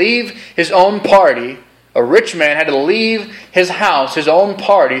had to leave his own party. A rich man had to leave his house, his own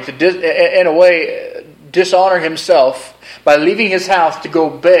party, to in a way dishonor himself by leaving his house to go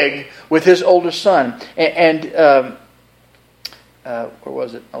beg with his older son. Where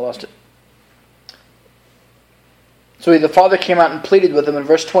was it? I lost it. So the father came out and pleaded with him in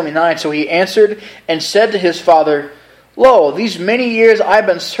verse 29. So he answered and said to his father, lo, these many years I've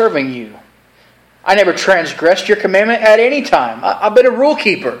been serving you. I never transgressed your commandment at any time. I've been a rule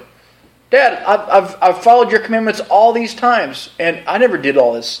keeper. Dad, I've followed your commandments all these times, and I never did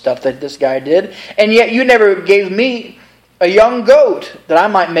all this stuff that this guy did. And yet you never gave me a young goat that I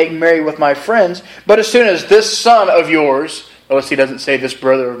might make merry with my friends. But as soon as this son of yours, notice he doesn't say this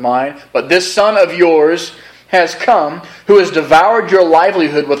brother of mine, but this son of yours has come, who has devoured your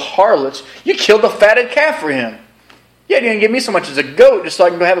livelihood with harlots, you killed the fatted calf for him. Yeah, you didn't give me so much as a goat just so I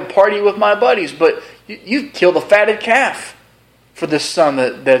can go have a party with my buddies, but you killed the fatted calf for this son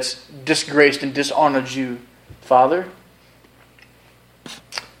that's disgraced and dishonored you, Father.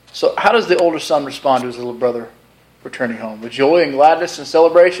 So how does the older son respond to his little brother returning home? With joy and gladness and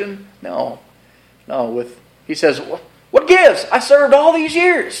celebration? No. He says, what gives? I served all these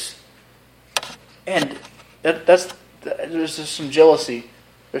years. And there's just some jealousy.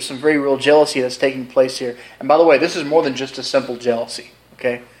 There's some very real jealousy that's taking place here. And by the way, this is more than just a simple jealousy.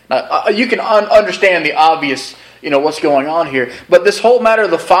 Okay, now you can understand the obvious, what's going on here. But this whole matter of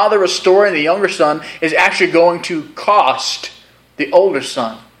the father restoring the younger son is actually going to cost the older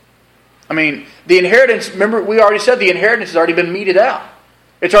son. I mean, the inheritance, remember we already said the inheritance has already been meted out.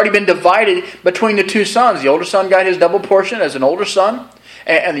 It's already been divided between the two sons. The older son got his double portion as an older son.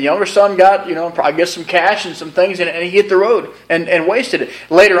 And the younger son got, I guess some cash and some things, and he hit the road and wasted it.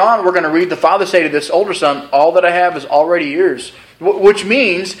 Later on, we're going to read the father say to this older son, all that I have is already yours. Which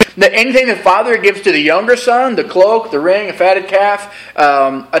means that anything the father gives to the younger son, the cloak, the ring, a fatted calf,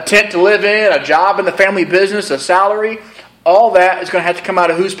 a tent to live in, a job in the family business, a salary, all that is going to have to come out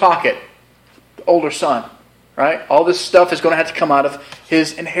of whose pocket? The older son. Right? All this stuff is going to have to come out of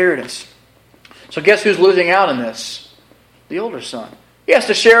his inheritance. So guess who's losing out in this? The older son. He has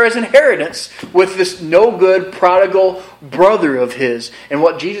to share his inheritance with this no good prodigal brother of his. And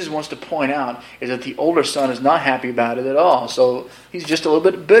what Jesus wants to point out is that the older son is not happy about it at all. So he's just a little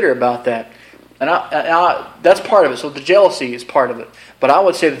bit bitter about that. And that's part of it. So the jealousy is part of it. But I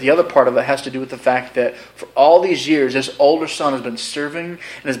would say that the other part of it has to do with the fact that for all these years, this older son has been serving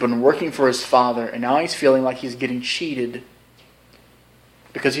and has been working for his father. And now he's feeling like he's getting cheated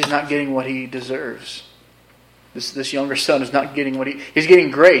because he's not getting what he deserves. This younger son is not getting what he's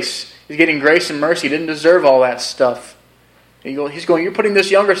getting grace. He's getting grace and mercy. He didn't deserve all that stuff. He's going, you're putting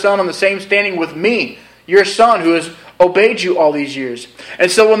this younger son on the same standing with me, your son who has obeyed you all these years. And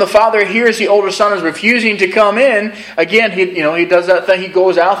so when the father hears the older son is refusing to come in, again, he does that thing. He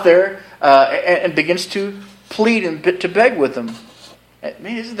goes out there and begins to plead and to beg with them.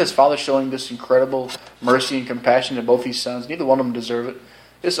 Man, isn't this father showing this incredible mercy and compassion to both these sons? Neither one of them deserve it.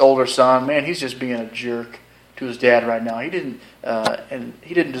 This older son, man, he's just being a jerk to his dad right now. He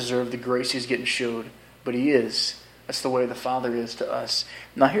didn't deserve the grace he's getting showed, but he is. That's the way the father is to us.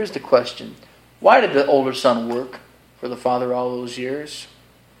 Now here's the question. Why did the older son work for the father all those years?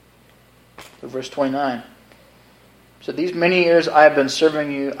 Verse 29. So these many years I have been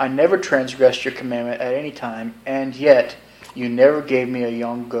serving you. I never transgressed your commandment at any time, and yet you never gave me a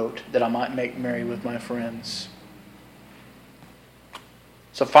young goat that I might make merry with my friends.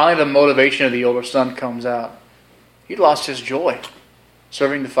 So finally the motivation of the older son comes out. He lost his joy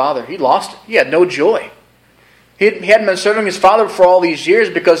serving the father. He lost it. He had no joy. He hadn't been serving his father for all these years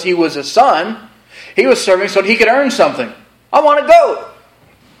because he was a son. He was serving so that he could earn something. I want a goat.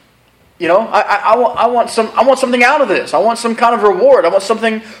 I want something out of this. I want some kind of reward. I want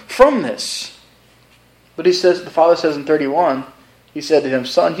something from this. But the father says in 31, he said to him,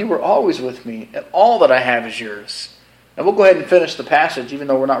 son, you were always with me, and all that I have is yours. And we'll go ahead and finish the passage, even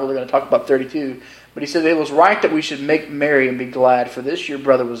though we're not really going to talk about 32. But he said, it was right that we should make merry and be glad, for this your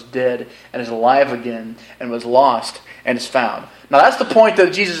brother was dead and is alive again, and was lost and is found. Now that's the point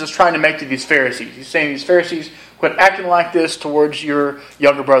that Jesus is trying to make to these Pharisees. He's saying these Pharisees, quit acting like this towards your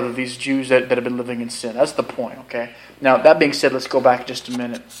younger brother, these Jews that have been living in sin. That's the point, okay? Now that being said, let's go back just a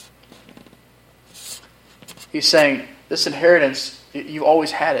minute. He's saying, this inheritance, you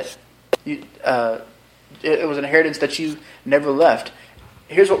always had it. It was an inheritance that you never left.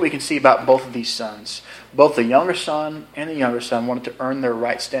 Here's what we can see about both of these sons. Both the younger son and the younger son wanted to earn their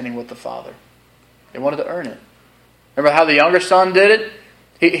right standing with the father. They wanted to earn it. Remember how the younger son did it?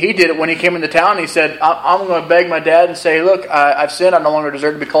 He did it when he came into town. He said, I'm going to beg my dad and say, look, I've sinned. I no longer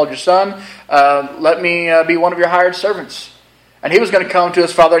deserve to be called your son. Let me be one of your hired servants. And he was going to come to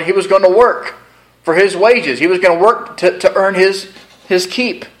his father and he was going to work for his wages. He was going to work to earn his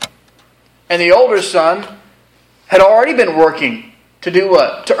keep. And the older son had already been working to do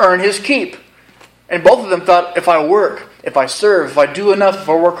what? To earn his keep. And both of them thought, if I work, if I serve, if I do enough, if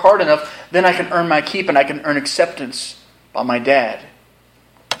I work hard enough, then I can earn my keep and I can earn acceptance by my dad.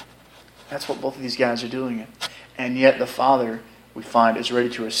 That's what both of these guys are doing. And yet the father, we find, is ready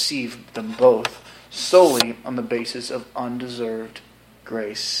to receive them both solely on the basis of undeserved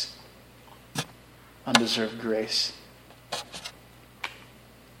grace. Undeserved grace.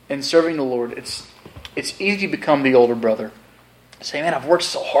 In serving the Lord, it's easy to become the older brother. Say, man, I've worked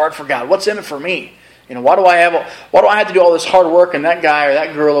so hard for God. What's in it for me? Why do I have to do all this hard work and that guy or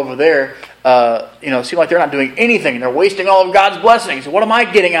that girl over there, seem like they're not doing anything. They're wasting all of God's blessings. What am I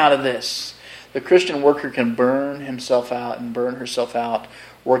getting out of this? The Christian worker can burn himself out and burn herself out,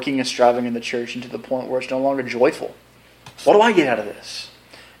 working and striving in the church, and to the point where it's no longer joyful. What do I get out of this?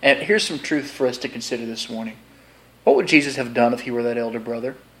 And here's some truth for us to consider this morning. What would Jesus have done if he were that elder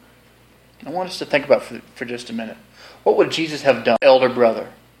brother? I want us to think about for just a minute. What would Jesus have done, elder brother?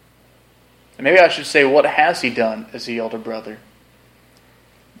 And maybe I should say, what has he done as the elder brother?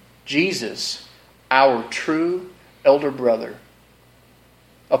 Jesus, our true elder brother,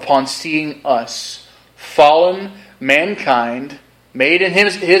 upon seeing us, fallen mankind, made in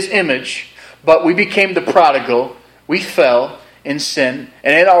his image, but we became the prodigal, we fell in sin,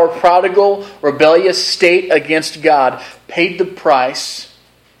 and in our prodigal, rebellious state against God, paid the price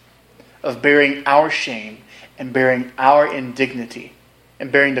of bearing our shame and bearing our indignity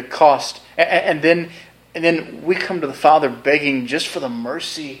and bearing the cost. And then we come to the Father begging just for the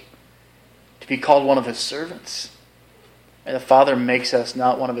mercy to be called one of His servants. And the Father makes us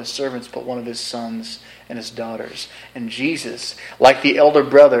not one of His servants, but one of His sons and His daughters. And Jesus, like the elder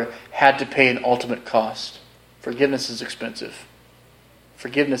brother, had to pay an ultimate cost. Forgiveness is expensive.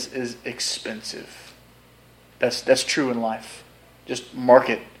 Forgiveness is expensive. That's true in life. Just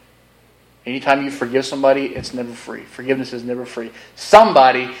mark it. Anytime you forgive somebody, it's never free. Forgiveness is never free.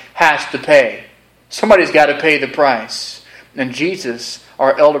 Somebody has to pay. Somebody's got to pay the price. And Jesus,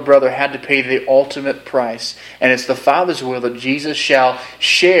 our elder brother, had to pay the ultimate price. And it's the Father's will that Jesus shall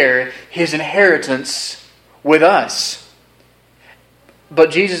share His inheritance with us. But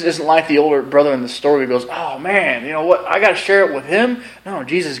Jesus isn't like the older brother in the story who goes, oh man, you know what, I got to share it with him? No,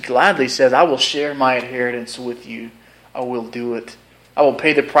 Jesus gladly says, I will share my inheritance with you. I will do it. I will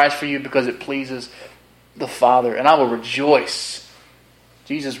pay the price for you because it pleases the Father. And I will rejoice.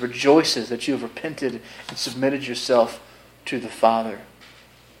 Jesus rejoices that you have repented and submitted yourself to the Father.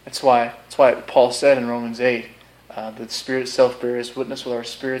 That's why Paul said in Romans 8, that the Spirit itself bears witness with our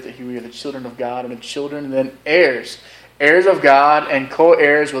spirit that we are the children of God, and the children and then heirs. Heirs of God and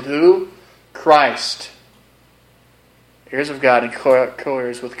co-heirs with who? Christ. Heirs of God and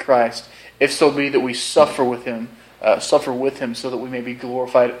co-heirs with Christ. If so be that we suffer with Him so that we may be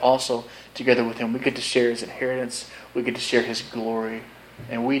glorified also together with Him. We get to share His inheritance. We get to share His glory.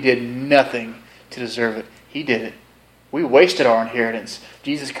 And we did nothing to deserve it. He did it. We wasted our inheritance.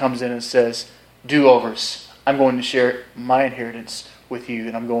 Jesus comes in and says, do-overs. I'm going to share my inheritance with you,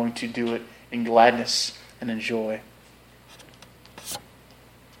 and I'm going to do it in gladness and in joy.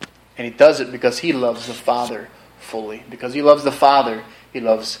 And He does it because He loves the Father fully. Because He loves the Father, He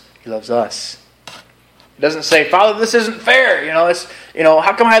loves us. He doesn't say, Father, this isn't fair.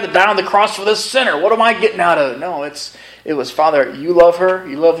 How come I had to die on the cross for this sinner? What am I getting out of it? No, it was, Father, you love her,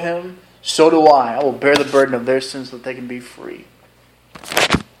 you love him, so do I. I will bear the burden of their sins so that they can be free.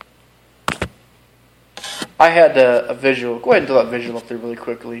 I had a visual. Go ahead and throw that visual up there really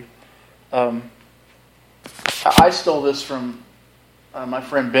quickly. I stole this from my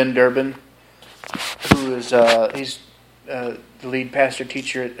friend Ben Durbin, who is he's the lead pastor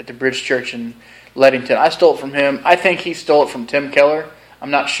teacher at the Bridge Church in Leadington. I stole it from him. I think he stole it from Tim Keller.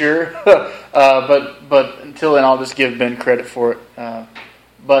 I'm not sure, but until then, I'll just give Ben credit for it.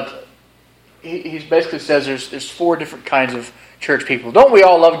 But he basically says there's 4 different kinds of church people. Don't we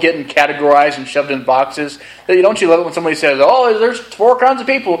all love getting categorized and shoved in boxes? Don't you love it when somebody says, oh, there's 4 kinds of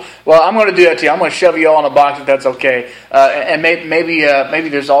people? Well, I'm going to do that to you. I'm going to shove you all in a box if that's okay. And maybe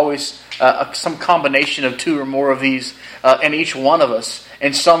there's always some combination of 2 or more of these in each one of us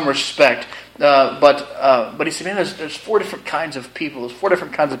in some respect. But he said, man, there's 4 different kinds of people. There's 4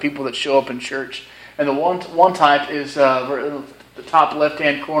 different kinds of people that show up in church. And the one type is, the top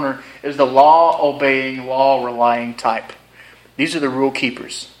left-hand corner, is the law-obeying, law-relying type. These are the rule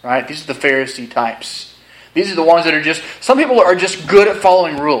keepers, right? These are the Pharisee types. These are the ones that are some people are just good at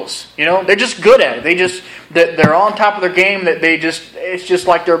following rules. They're just good at it. They're on top of their game. It's just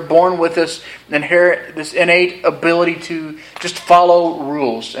like they're born with this innate ability to just follow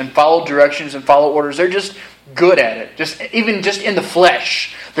rules and follow directions and follow orders. They're just good at it. Even in the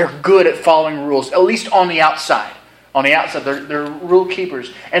flesh, they're good at following rules, at least on the outside. On the outside, they're rule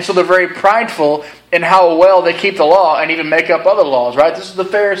keepers. And so they're very prideful in how well they keep the law and even make up other laws, right? This is the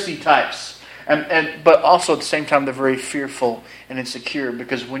Pharisee types. But also at the same time, they're very fearful and insecure,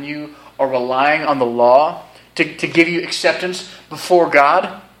 because when you are relying on the law to give you acceptance before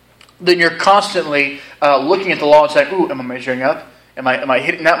God, then you're constantly looking at the law and saying, ooh, am I measuring up? Am I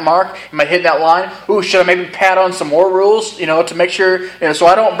hitting that mark? Am I hitting that line? Ooh, should I maybe pad on some more rules, to make sure, so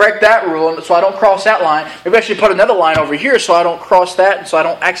I don't break that rule, and so I don't cross that line. Maybe I should put another line over here so I don't cross that, and so I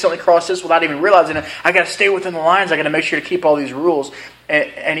don't accidentally cross this without even realizing it. I got to stay within the lines. I got to make sure to keep all these rules.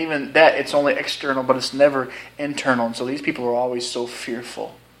 And even that, it's only external, but it's never internal. And so these people are always so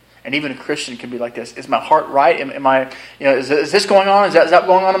fearful. And even a Christian can be like this. Is my heart right? Am I, is this going on? Is that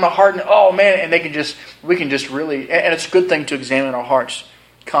going on in my heart? And oh man, and we can just really, and it's a good thing to examine our hearts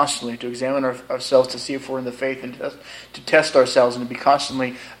constantly, to examine ourselves to see if we're in the faith, and to test ourselves, and to be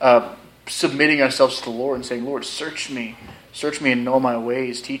constantly submitting ourselves to the Lord and saying, Lord, search me and know my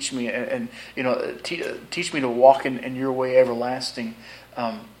ways. Teach me teach me to walk in your way everlasting.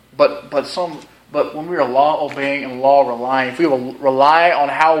 But when we are law-obeying and law-relying, if we will rely on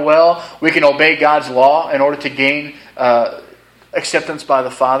how well we can obey God's law in order to gain acceptance by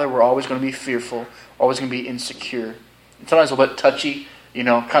the Father, we're always going to be fearful, always going to be insecure. And sometimes a little bit touchy,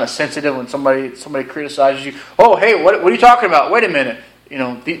 kind of sensitive when somebody criticizes you. Oh, hey, what are you talking about? Wait a minute.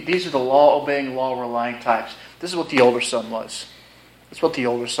 these are the law-obeying, law-relying types. This is what the older son was. That's what the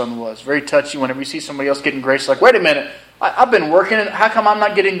older son was. Very touchy. Whenever you see somebody else getting grace, like, wait a minute, I've been working, and how come I'm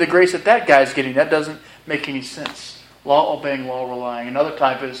not getting the grace that guy's getting? That doesn't make any sense. Law-obeying, law-relying. Another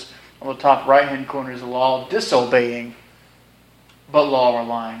type is, on the top right-hand corner, is the law-disobeying, but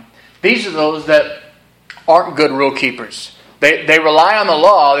law-relying. These are those that aren't good rule keepers. They rely on the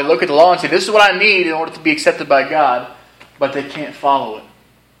law. They look at the law and say, this is what I need in order to be accepted by God, but they can't follow it.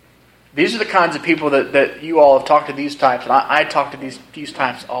 These are the kinds of people that you all have talked to, these types, and I talk to these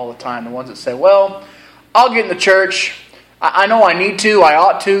types all the time. The ones that say, well, I'll get in the church. I know I need to, I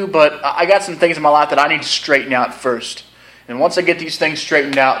ought to, but I got some things in my life that I need to straighten out first. And once I get these things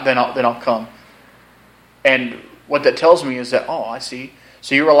straightened out, then I'll come. And what that tells me is that, oh, I see.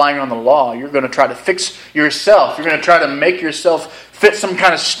 So you're relying on the law. You're going to try to fix yourself. You're going to try to make yourself fit some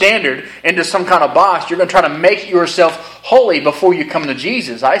kind of standard into some kind of box. You're going to try to make yourself holy before you come to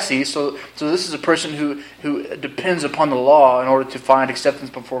Jesus. I see. So this is a person who depends upon the law in order to find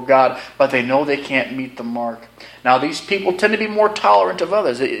acceptance before God, but they know they can't meet the mark. Now, these people tend to be more tolerant of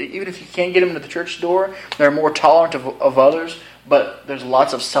others. Even if you can't get them to the church door, they're more tolerant of others, but there's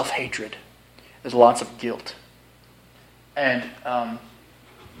lots of self-hatred. There's lots of guilt. And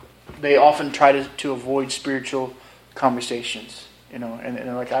they often try to avoid spiritual conversations, and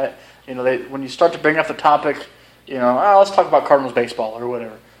like when you start to bring up the topic, let's talk about Cardinals baseball or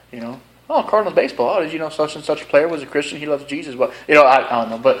whatever, oh, Cardinals baseball, oh, did you know such and such player was a Christian, he loves Jesus, but I don't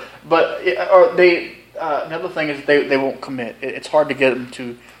know, but or they another thing is they won't commit. It's hard to get them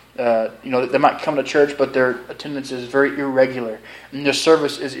to. They might come to church, but their attendance is very irregular, and their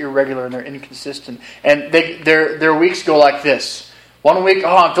service is irregular, and they're inconsistent, and their weeks go like this. 1 week,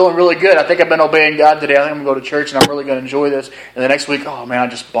 I'm feeling really good. I think I've been obeying God today. I think I'm going to go to church, and I'm really going to enjoy this. And the next week, oh man, I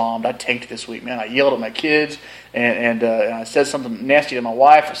just bombed. I tanked this week, man. I yelled at my kids, and I said something nasty to my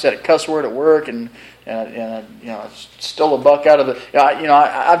wife. I said a cuss word at work, and I stole a buck out of the.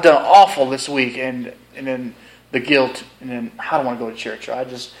 I've done awful this week, and then the guilt, and then I don't want to go to church. Or I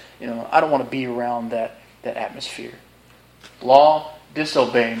just, I don't want to be around that atmosphere. Law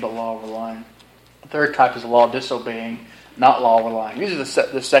disobeying, but law relying. The third type is law disobeying, not law relying. These are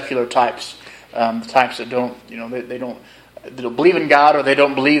the secular types, the types that don't, they don't believe in God, or they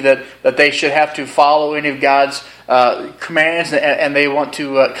don't believe that they should have to follow any of God's commands, and they want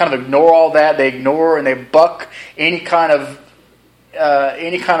to kind of ignore all that. They ignore and they buck any kind of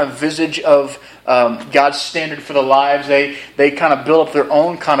visage of God's standard for their lives. They kind of build up their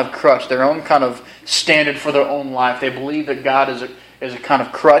own kind of crutch, their own kind of standard for their own life. They believe that God is a kind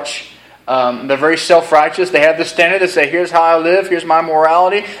of crutch. They're very self-righteous. They have this standard. They say, here's how I live, here's my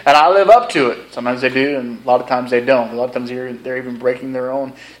morality, and I live up to it. Sometimes they do, and a lot of times they don't. A lot of times they're even breaking their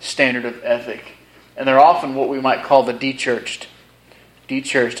own standard of ethic. And they're often what we might call the de-churched.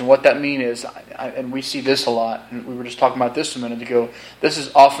 De-churched. And what that means is, and we see this a lot, and we were just talking about this a minute ago, this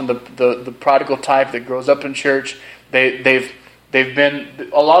is often the prodigal type that grows up in church. They've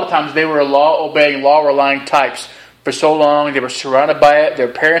been, a lot of times they were law-obeying, law-relying types. For so long, they were surrounded by it. Their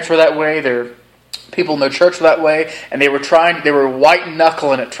parents were that way. Their people in their church were that way. And they were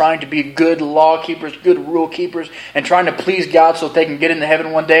white-knuckling it, trying to be good law keepers, good rule keepers, and trying to please God so that they can get into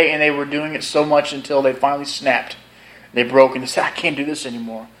heaven one day. And they were doing it so much until they finally snapped. They broke and they said, I can't do this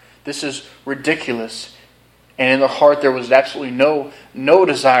anymore. This is ridiculous. And in their heart, there was absolutely no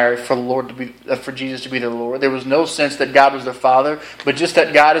desire for the Lord to be, for Jesus to be their Lord. There was no sense that God was their Father, but just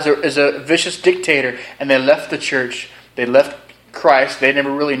that God is a vicious dictator. And they left the church. They left Christ. They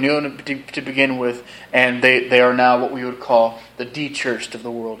never really knew Him to begin with, and they are now what we would call the de-churched of the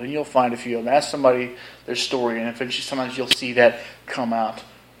world. And you'll find a few of them. Ask somebody their story, and eventually sometimes you'll see that come out.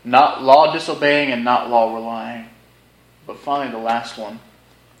 Not law disobeying and not law relying. But finally, the last one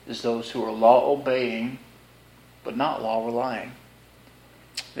is those who are law obeying but not law relying.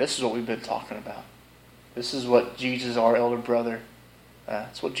 This is what we've been talking about. This is what Jesus, our elder brother,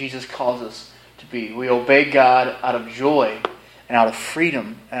 it's what Jesus calls us to be. We obey God out of joy and out of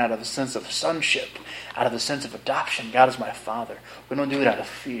freedom and out of a sense of sonship, out of a sense of adoption. God is my Father. We don't do it out of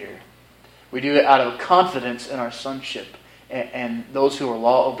fear. We do it out of confidence in our sonship. And those who are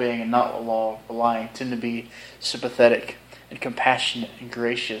law obeying and not law relying tend to be sympathetic and compassionate and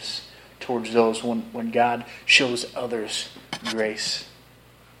gracious towards those when God shows others grace.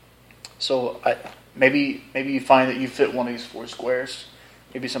 So maybe you find that you fit one of these four squares.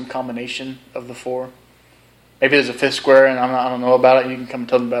 Maybe some combination of the four. Maybe there's a fifth square and I don't know about it. You can come and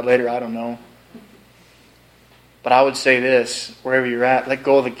tell me about it later. I don't know. But I would say this, wherever you're at, let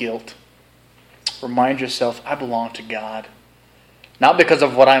go of the guilt. Remind yourself, I belong to God. Not because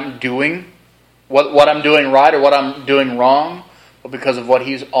of what I'm doing, what I'm doing right or what I'm doing wrong, but because of what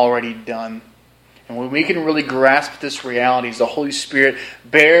He's already done. And when we can really grasp this reality, as the Holy Spirit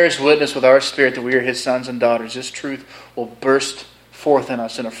bears witness with our spirit that we are His sons and daughters, this truth will burst forth in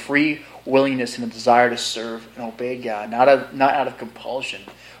us in a free willingness and a desire to serve and obey God, not out of compulsion,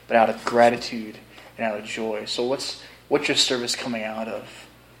 but out of gratitude and out of joy. So what's your service coming out of?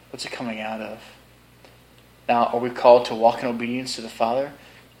 What's it coming out of? Now, are we called to walk in obedience to the Father?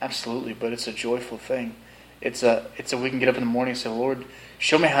 Absolutely, but it's a joyful thing. It's a we can get up in the morning and say, Lord,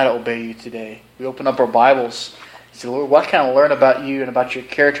 show me how to obey You today. We open up our Bibles and say, Lord, what can I learn about You and about Your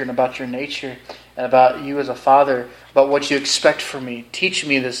character and about Your nature and about You as a Father, about what You expect from me? Teach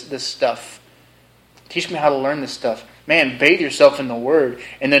me this stuff. Teach me how to learn this stuff. Man, bathe yourself in the Word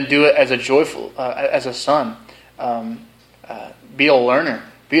and then do it as a joyful, as a son. Be a learner.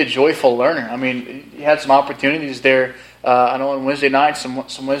 Be a joyful learner. I mean, you had some opportunities there. I know on Wednesday nights,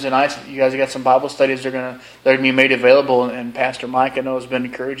 some Wednesday nights, you guys have got some Bible studies that are going to be made available. And Pastor Mike, I know, has been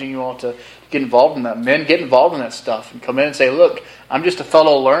encouraging you all to get involved in that. Men, get involved in that stuff and come in and say, look, I'm just a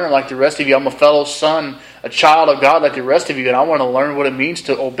fellow learner like the rest of you. I'm a fellow son, a child of God like the rest of you. And I want to learn what it means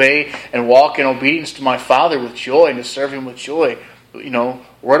to obey and walk in obedience to my Father with joy and to serve Him with joy. You know,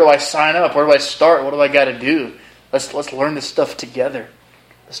 where do I sign up? Where do I start? What do I got to do? Let's learn this stuff together.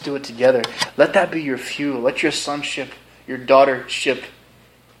 Let's do it together. Let that be your fuel. Let your sonship, your daughtership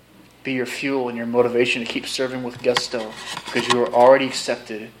be your fuel and your motivation to keep serving with gusto, because you are already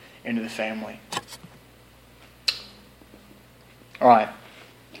accepted into the family. All right.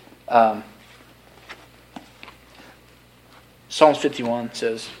 Psalms 51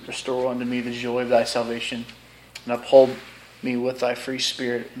 says, restore unto me the joy of Thy salvation, and uphold me with Thy free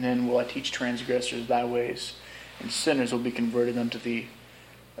spirit, and then will I teach transgressors Thy ways, and sinners will be converted unto Thee.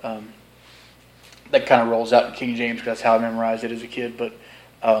 That kind of rolls out in King James because that's how I memorized it as a kid. But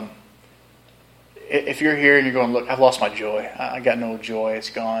if you're here and you're going, look, I've lost my joy. I got no joy. It's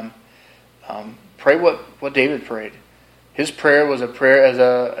gone. Pray what David prayed. His prayer was a prayer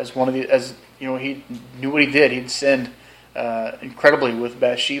as he knew what he did. He'd sinned incredibly with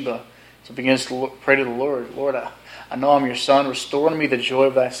Bathsheba. So he begins to pray to the Lord. Lord, I know I'm Your son. Restore to me the joy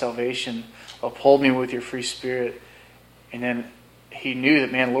of Thy salvation. Uphold me with Your free spirit. And then he knew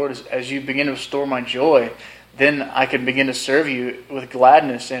that, man, Lord, as You begin to restore my joy, then I can begin to serve You with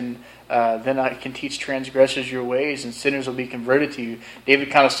gladness, and then I can teach transgressors Your ways, and sinners will be converted to You. David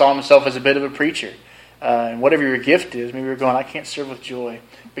kind of saw himself as a bit of a preacher. And whatever your gift is, maybe you're going, I can't serve with joy.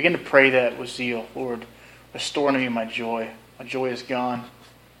 Begin to pray that with zeal. Lord, restore unto me my joy. My joy is gone.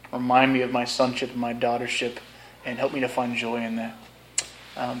 Remind me of my sonship and my daughtership, and help me to find joy in that.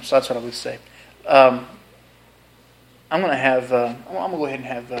 So that's what I would say. I'm going to go ahead and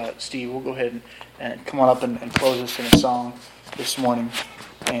have Steve. We'll go ahead and come on up and close this in a song this morning.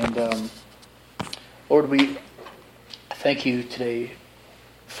 And Lord, we thank You today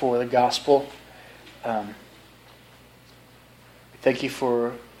for the gospel. Thank You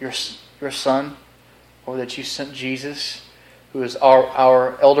for Your Son, Lord, that You sent Jesus, who is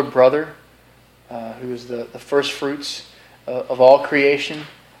our elder brother, who is the first fruits of all creation,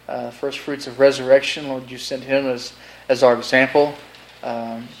 first fruits of resurrection. Lord, You sent Him as our example,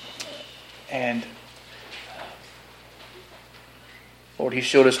 and Lord, He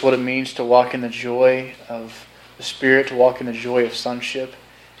showed us what it means to walk in the joy of the Spirit, to walk in the joy of sonship,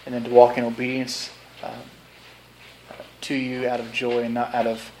 and then to walk in obedience to You out of joy and not out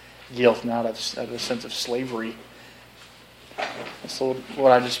of guilt, not out of a sense of slavery. And so,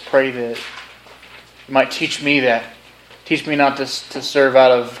 Lord, I just pray that You might teach me that. Teach me not to serve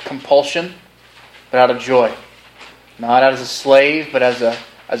out of compulsion, but out of joy. Not as a slave, but as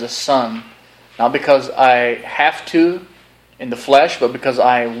a son. Not because I have to in the flesh, but because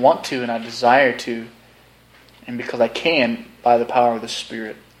I want to and I desire to. And because I can by the power of the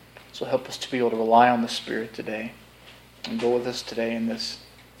Spirit. So help us to be able to rely on the Spirit today. And go with us today in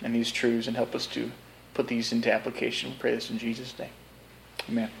these truths, and help us to put these into application. We pray this in Jesus' name.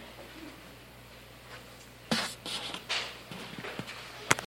 Amen.